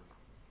whatever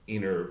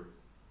inner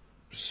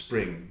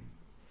spring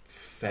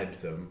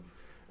fed them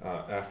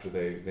after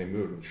they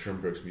moved. And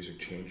Schoenberg's music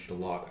changed a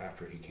lot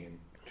after he came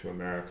to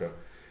America.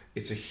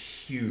 It's a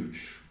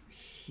huge,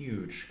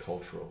 huge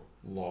cultural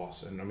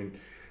loss. And I mean,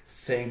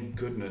 thank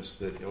goodness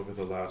that over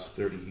the last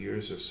 30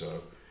 years or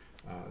so,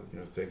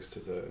 thanks to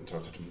the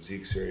Entente de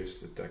Musique series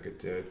that Decca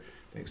did,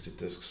 thanks to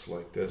discs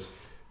like this,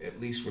 at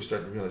least we're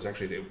starting to realize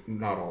actually that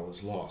not all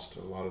is lost.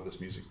 A lot of this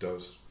music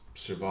does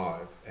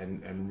survive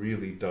and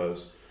really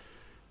does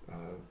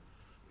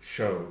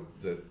show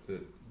that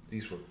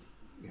these were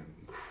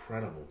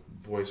incredible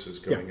voices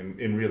going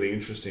in really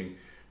interesting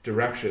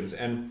directions,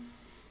 and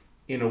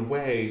in a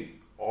way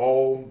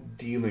all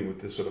dealing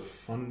with this sort of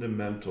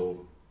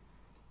fundamental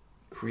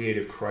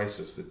creative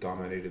crisis that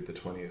dominated the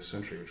 20th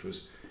century, which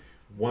was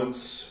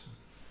once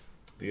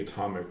the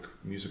atomic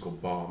musical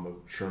bomb of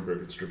Schoenberg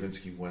and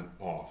Stravinsky went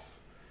off,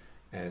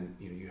 and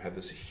you had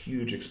this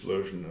huge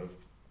explosion of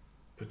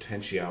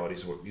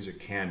potentialities of what music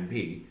can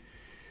be,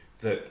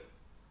 that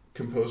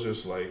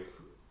composers like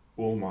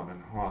Ullmann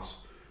and Haas,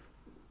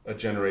 a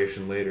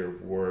generation later,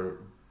 were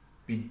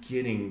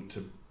beginning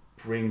to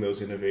bring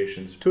those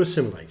innovations to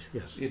assimilate,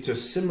 yes, to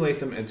assimilate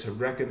them and to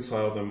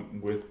reconcile them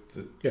with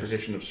the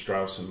tradition of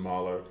Strauss and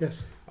Mahler,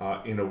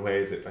 in a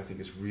way that I think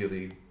is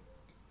really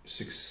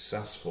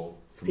successful.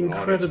 From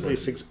incredibly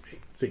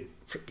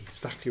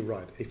exactly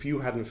right. If you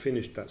hadn't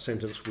finished that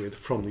sentence with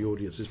 "from the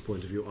audience's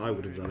point of view," I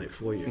would have done it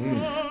for you.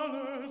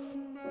 Alles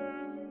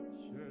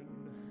Mädchen,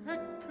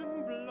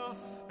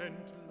 heckenblass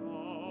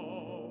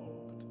entlaubt.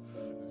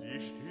 Sie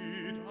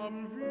steht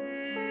am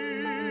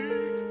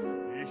Weg,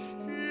 ich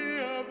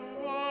gehe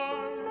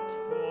weit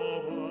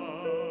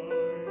vorbei.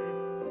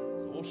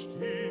 So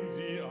stehen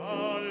sie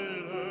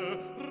alle,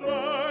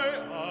 Reih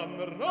an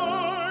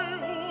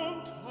Reih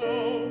und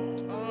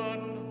Haupt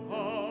an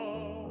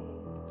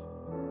Haupt.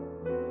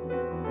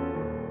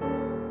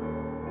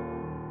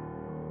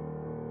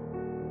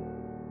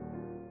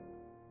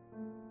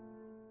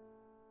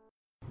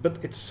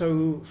 But it's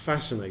so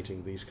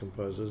fascinating, these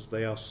composers.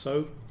 They are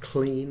so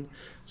clean,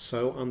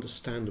 so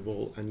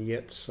understandable, and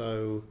yet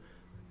so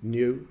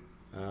new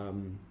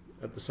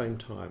at the same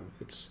time.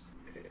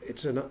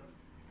 It's an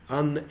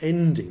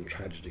unending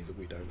tragedy that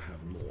we don't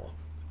have more,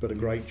 but a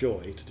great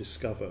joy to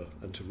discover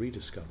and to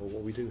rediscover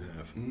what we do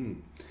have.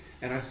 And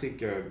I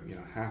think,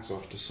 hats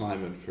off to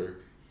Simon for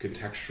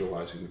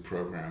contextualizing the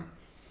program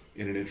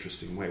in an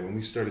interesting way. When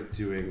we started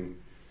doing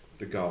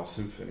the Gall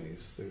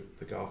symphonies,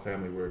 the Gall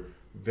family were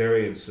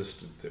very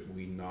insistent that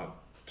we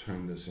not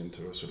turn this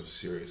into a sort of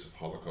series of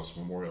Holocaust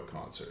memorial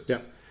concerts.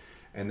 Yeah.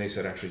 And they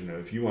said, actually,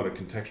 if you want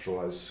to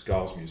contextualize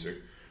Gall's music,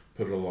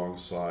 put it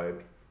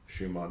alongside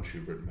Schumann,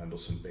 Schubert,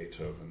 Mendelssohn,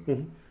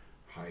 Beethoven,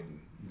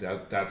 Haydn.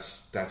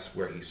 That's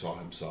where he saw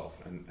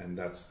himself, and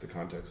that's the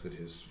context that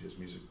his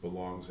music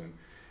belongs in.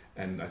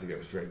 And I think that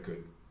was very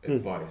good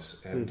advice.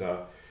 And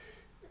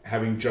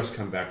having just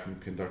come back from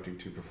conducting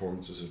 2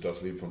 performances of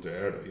Das Lied von der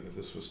Erde,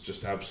 this was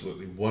just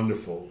absolutely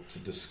wonderful to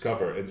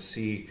discover and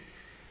see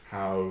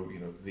how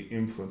the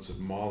influence of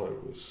Mahler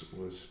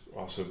was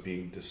also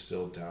being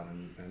distilled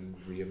down and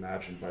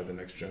reimagined by the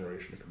next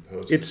generation of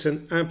composers. It's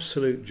an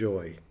absolute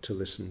joy to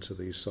listen to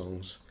these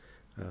songs.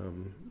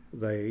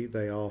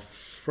 They are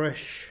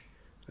fresh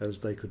as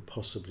they could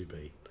possibly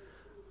be.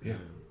 Yeah.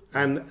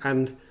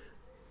 And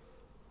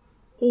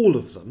all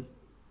of them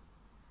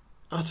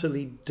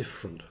utterly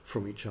different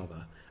from each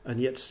other,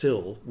 and yet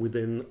still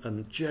within a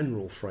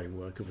general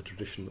framework of a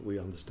tradition that we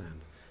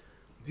understand.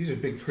 These are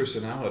big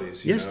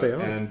personalities. Yes, they are.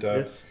 And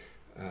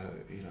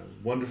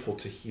wonderful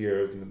to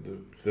hear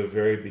the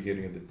very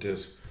beginning of the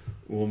disc,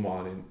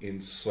 Ullmann in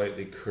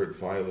slightly Kurt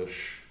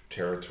Weilish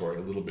territory,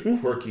 a little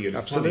bit quirky and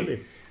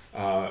absolutely.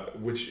 funny,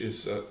 which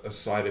is a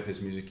side of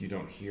his music you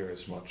don't hear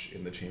as much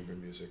in the chamber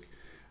music,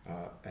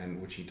 and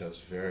which he does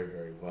very,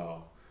 very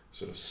well.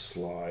 Sort of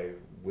sly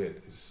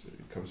wit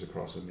comes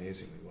across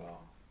amazingly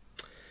well.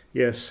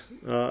 Yes,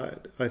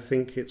 I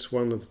think it's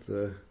one of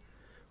the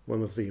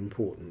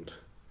important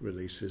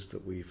releases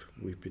that we've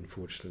been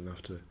fortunate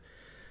enough to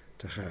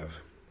have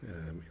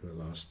in the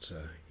last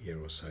year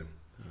or so.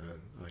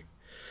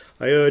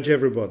 I urge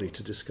everybody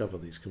to discover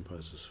these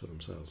composers for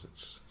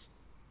themselves.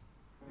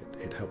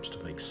 helps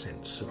to make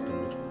sense of the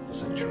middle of the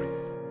century.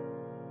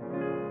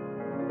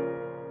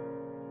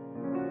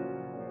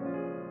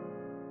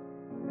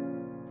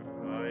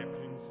 Drei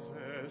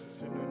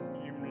Prinzessinnen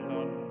im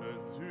Lande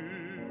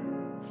Süd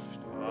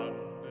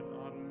standen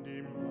an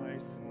dem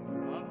weißen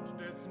Rand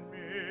des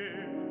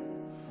Meers,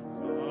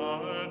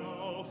 sahen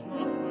aus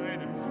nach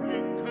einem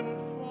flinken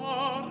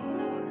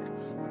Fahrzeug,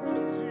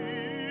 das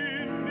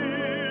sie in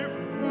die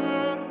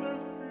Ferne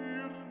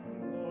führen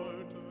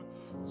sollte,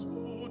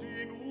 zu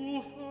den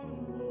Ufern,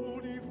 wo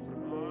die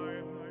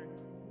Freiheit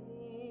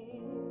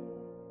wohnt.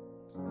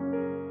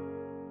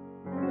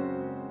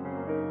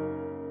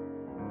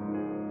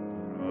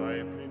 Drei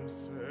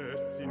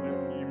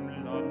Prinzessinnen im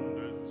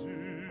Lande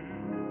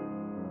Süd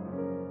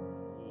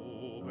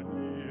hoben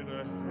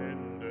ihre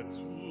Hände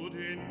zu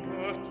den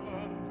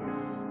Göttern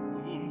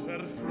und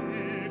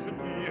erflehten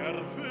die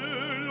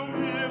Erfüllung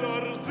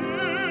ihrer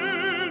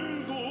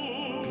Sehnsucht.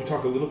 Can you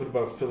talk a little bit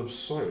about Philip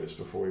Sawyers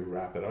before we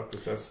wrap it up?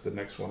 Because that's the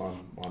next one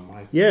on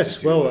my Yes,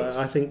 to-do well, list.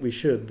 I think we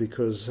should,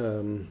 because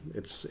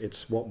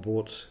it's what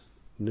brought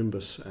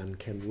Nimbus and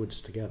Ken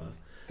Woods together.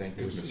 Thank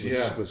was, goodness. was,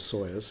 Yeah. was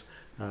Sawyers.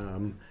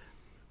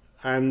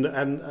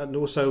 And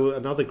also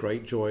another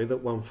great joy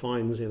that one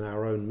finds in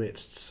our own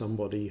midst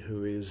somebody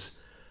who is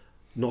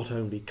not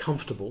only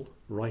comfortable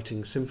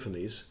writing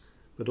symphonies,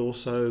 but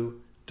also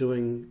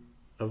doing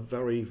a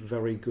very,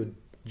 very good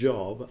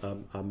job,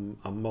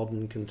 a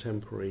modern,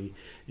 contemporary,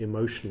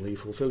 emotionally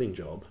fulfilling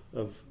job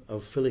of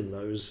filling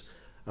those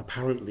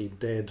apparently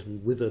dead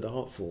and withered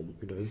art form,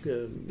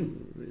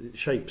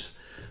 shapes.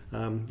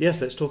 Yes,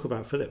 let's talk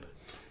about Philip.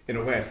 In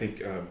a way, I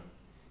think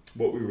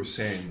what we were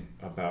saying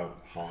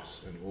about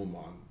Haas and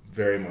Ullmann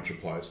very much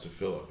applies to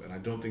Philip. And I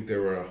don't think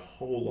there were a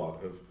whole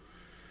lot of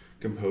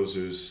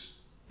composers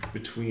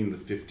between the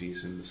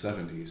 50s and the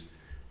 70s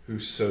who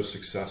so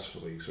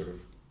successfully sort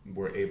of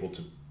were able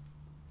to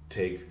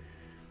take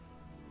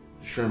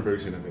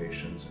Schoenberg's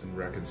innovations and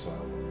reconcile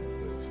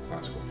them with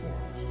classical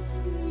forms.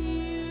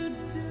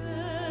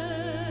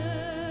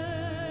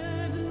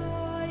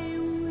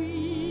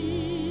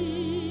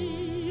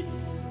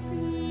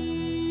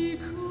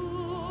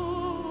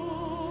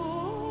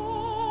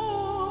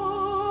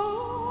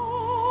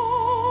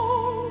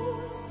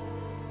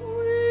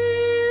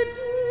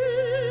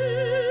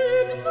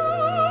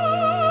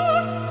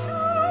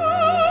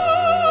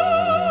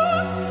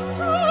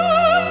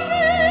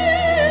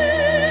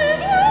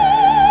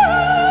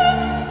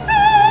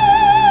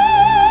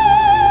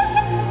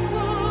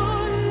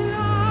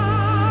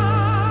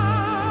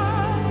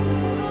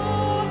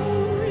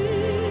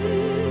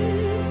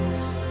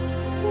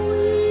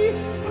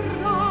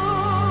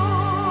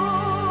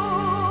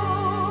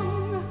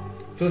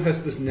 Philip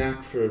has this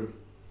knack for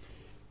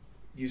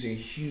using a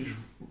huge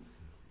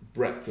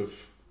breadth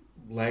of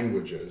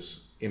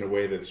languages in a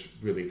way that's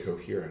really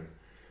coherent.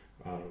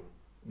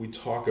 We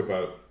talk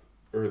about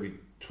early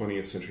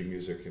 20th century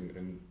music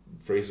and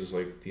phrases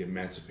like the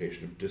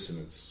emancipation of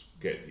dissonance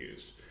get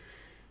used,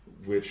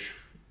 which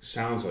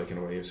sounds like, in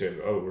a way, you say,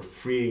 oh, we're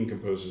freeing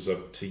composers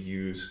up to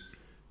use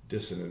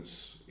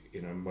dissonance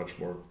in a much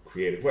more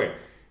creative way.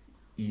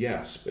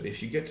 Yes, but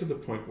if you get to the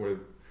point where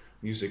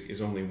music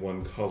is only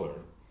one color,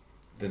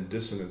 then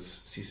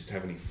dissonance ceases to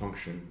have any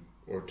function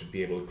or to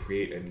be able to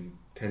create any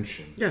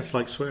tension. Yeah, it's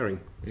like swearing.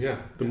 Yeah.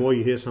 The more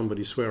you hear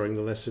somebody swearing,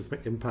 the less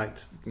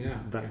impact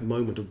that yeah.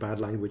 moment of bad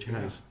language has.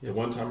 Yeah. Yes. The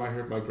one time I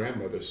heard my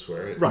grandmother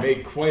swear, it Right.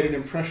 made quite an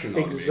impression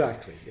on me.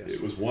 Exactly, yes.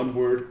 It was one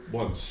word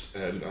once,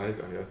 and I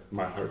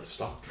my heart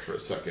stopped for a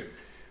second.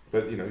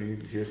 But,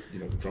 you hear,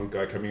 drunk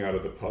guy coming out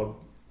of the pub,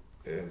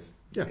 it's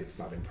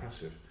not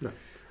impressive.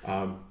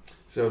 No.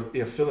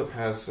 Philip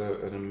has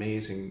an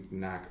amazing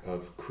knack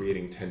of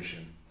creating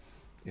tension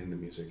in the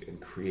music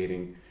and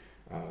creating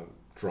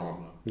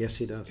drama. Yes,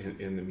 he does.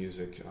 In the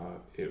music.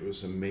 It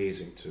was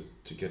amazing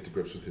to get to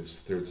grips with his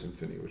Third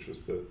Symphony, which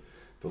was the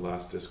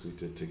last disc we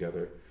did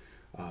together.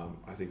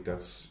 I think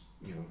that's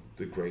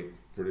the great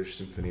British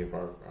symphony of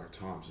our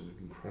times, an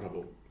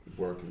incredible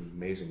work, an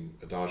amazing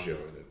adagio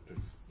in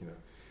it,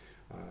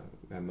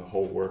 and the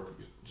whole work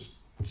just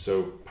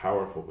so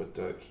powerful.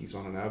 But he's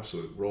on an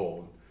absolute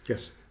roll.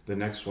 Yes. The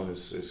next one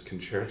is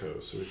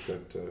concertos. So we've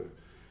got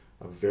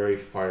a very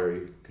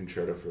fiery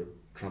concerto for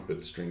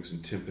trumpet, strings,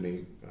 and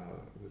timpani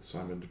with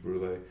Simon de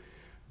Brule.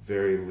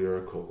 Very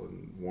lyrical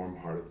and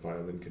warm-hearted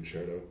violin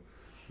concerto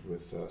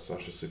with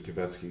Sasha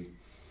Sidkovetsky.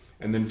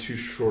 And then two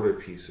shorter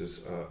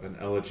pieces, an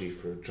elegy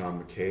for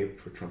John McCabe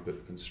for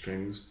trumpet and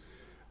strings,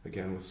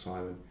 again with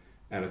Simon,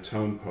 and a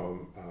tone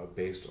poem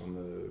based on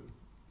the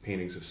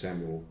paintings of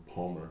Samuel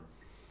Palmer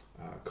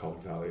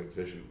called Valley of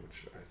Vision,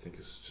 which I think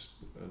is just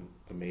an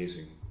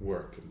amazing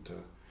work. And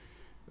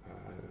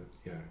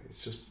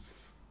it's just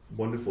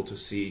wonderful to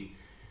see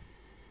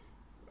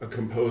a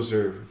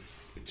composer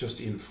just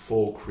in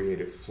full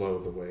creative flow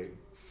the way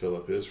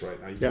Philip is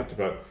right now. You talked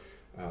about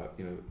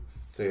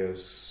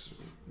Thea's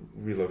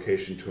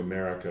relocation to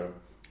America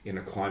in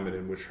a climate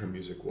in which her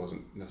music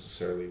wasn't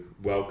necessarily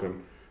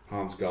welcome.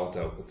 Hans Galt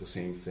dealt with the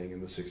same thing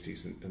in the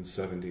 60s and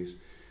 70s.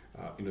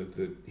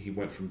 He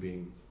went from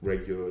being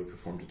regularly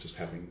performed to just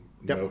having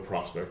no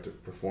prospect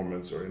of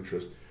performance or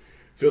interest.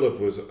 Philip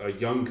was a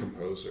young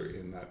composer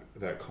in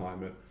that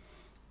climate,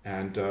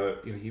 and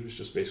he was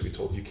just basically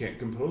told, you can't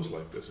compose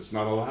like this, it's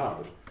not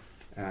allowed.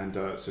 And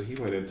so he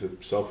went into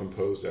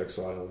self-imposed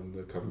exile in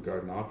the Covent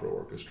Garden Opera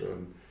Orchestra,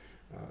 and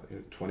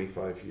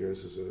 25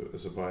 years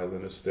as a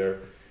violinist there,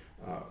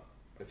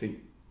 I think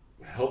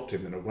helped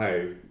him in a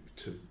way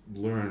to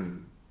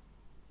learn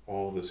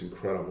all this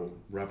incredible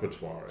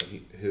repertoire.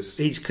 And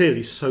he's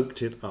clearly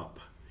soaked it up.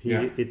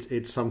 Yeah.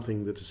 It's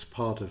something that is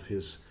part of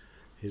his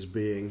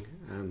being,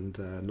 and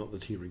not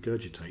that he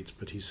regurgitates,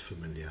 but he's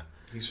familiar.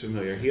 He's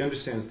familiar. He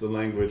understands the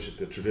language,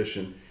 the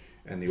tradition,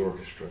 and the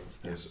orchestra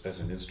as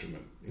an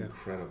instrument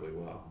incredibly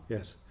well.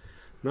 Yes.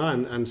 No,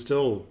 and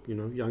still,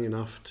 young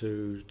enough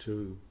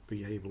to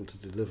be able to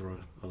deliver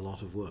a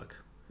lot of work.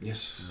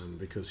 Yes.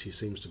 Because he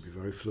seems to be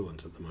very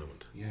fluent at the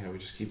moment. Yeah, we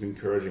just keep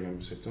encouraging him.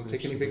 Say, don't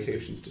take any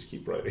vacations, just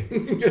keep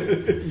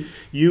writing.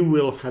 You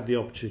will have had the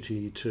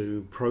opportunity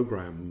to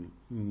program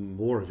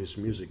more of his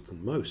music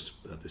than most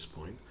at this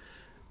point.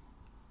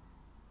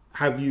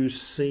 Have you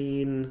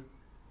seen...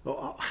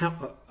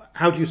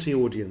 How do you see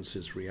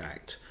audiences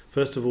react?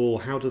 First of all,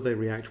 how do they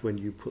react when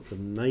you put the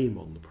name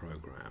on the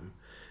programme?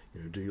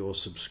 Do your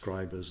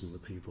subscribers and the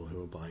people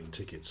who are buying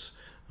tickets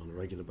on a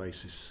regular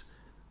basis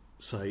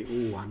say,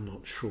 oh, I'm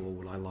not sure,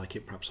 will I like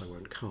it, perhaps I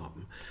won't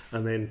come?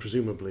 And then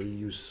presumably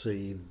you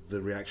see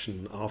the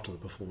reaction after the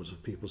performance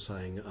of people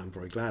saying, I'm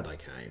very glad I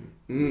came.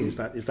 Is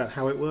that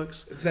how it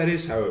works? That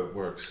is how it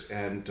works,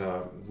 and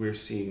we're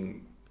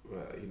seeing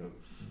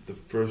the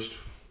first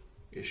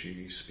issue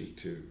you speak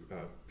to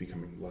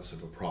becoming less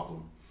of a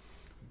problem,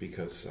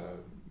 because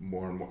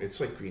more and more,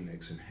 it's like green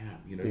eggs and ham,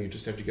 you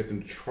just have to get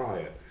them to try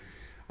it.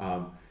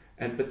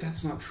 But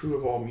that's not true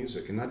of all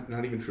music, and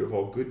not even true of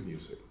all good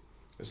music.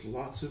 There's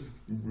lots of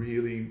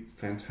really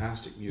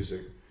fantastic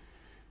music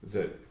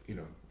that,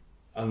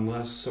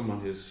 unless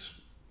someone has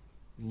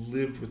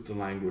lived with the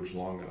language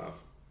long enough,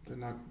 they're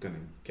not going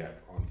to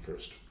get on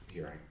first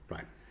hearing.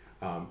 Right.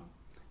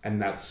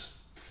 And that's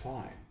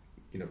fine,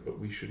 but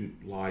we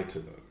shouldn't lie to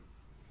them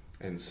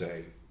and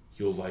say,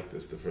 you'll like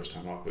this the first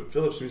time off. But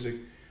Philip's music,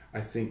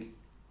 I think,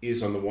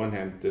 is, on the one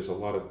hand, there's a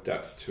lot of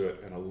depth to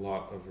it and a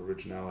lot of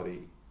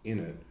originality in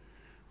it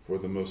for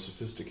the most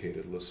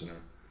sophisticated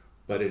listener.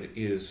 But it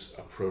is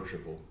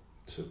approachable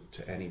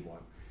to anyone.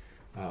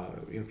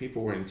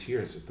 People were in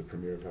tears at the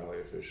premiere of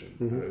Valley of Vision.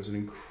 It was an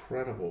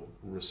incredible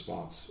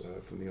response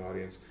from the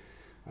audience.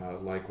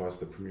 Likewise,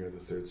 the premiere of the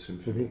Third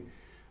Symphony.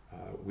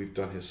 We've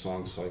done his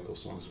song cycle,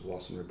 Songs of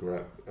Loss and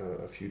Regret,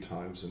 a few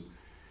times, and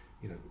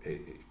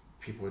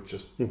people are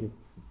just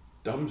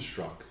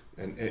dumbstruck.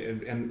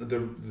 And the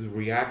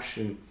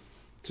reaction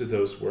to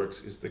those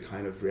works is the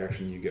kind of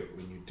reaction you get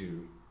when you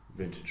do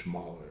vintage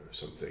Mahler or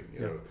something,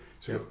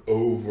 sort of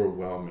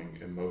overwhelming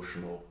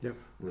emotional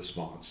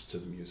response to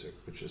the music,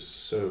 which is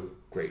so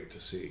great to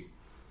see.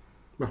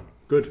 Well,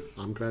 good.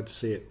 I'm glad to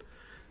see it.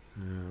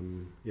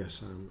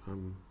 Yes,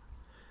 I'm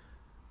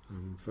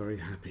very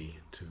happy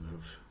to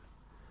have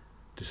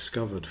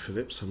discovered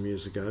Philip some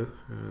years ago,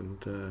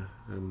 and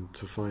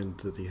to find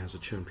that he has a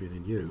champion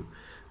in you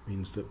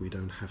means that we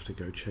don't have to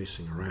go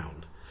chasing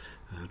around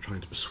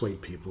trying to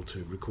persuade people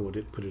to record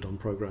it, put it on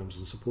programs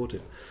and support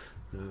it.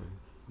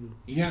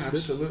 Yeah,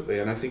 absolutely.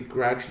 And I think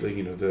gradually,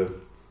 the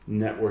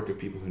network of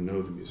people who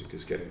know the music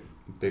is getting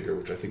bigger,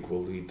 which I think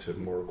will lead to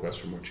more requests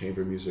for more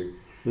chamber music.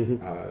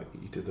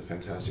 You did the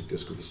fantastic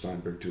disc with the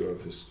Steinberg duo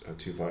of his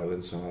two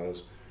violin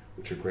sonatas,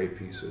 which are great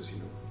pieces.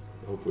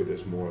 Hopefully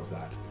there's more of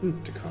that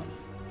to come.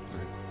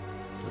 I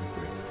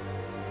agree.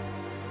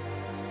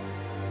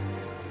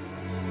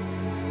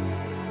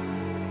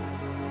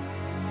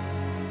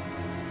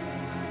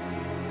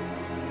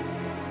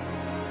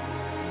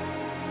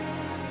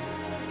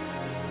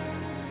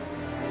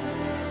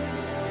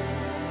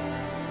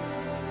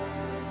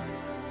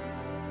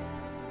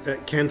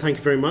 Ken, thank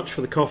you very much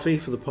for the coffee,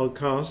 for the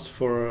podcast,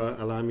 for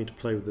allowing me to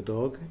play with the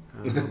dog.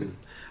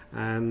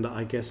 And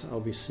I guess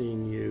I'll be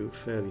seeing you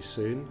fairly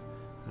soon,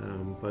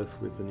 both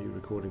with the new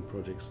recording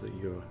projects that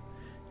you're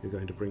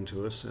going to bring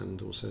to us,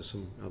 and also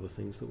some other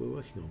things that we're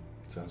working on.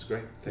 Sounds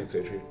great. Thanks,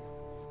 Adrian.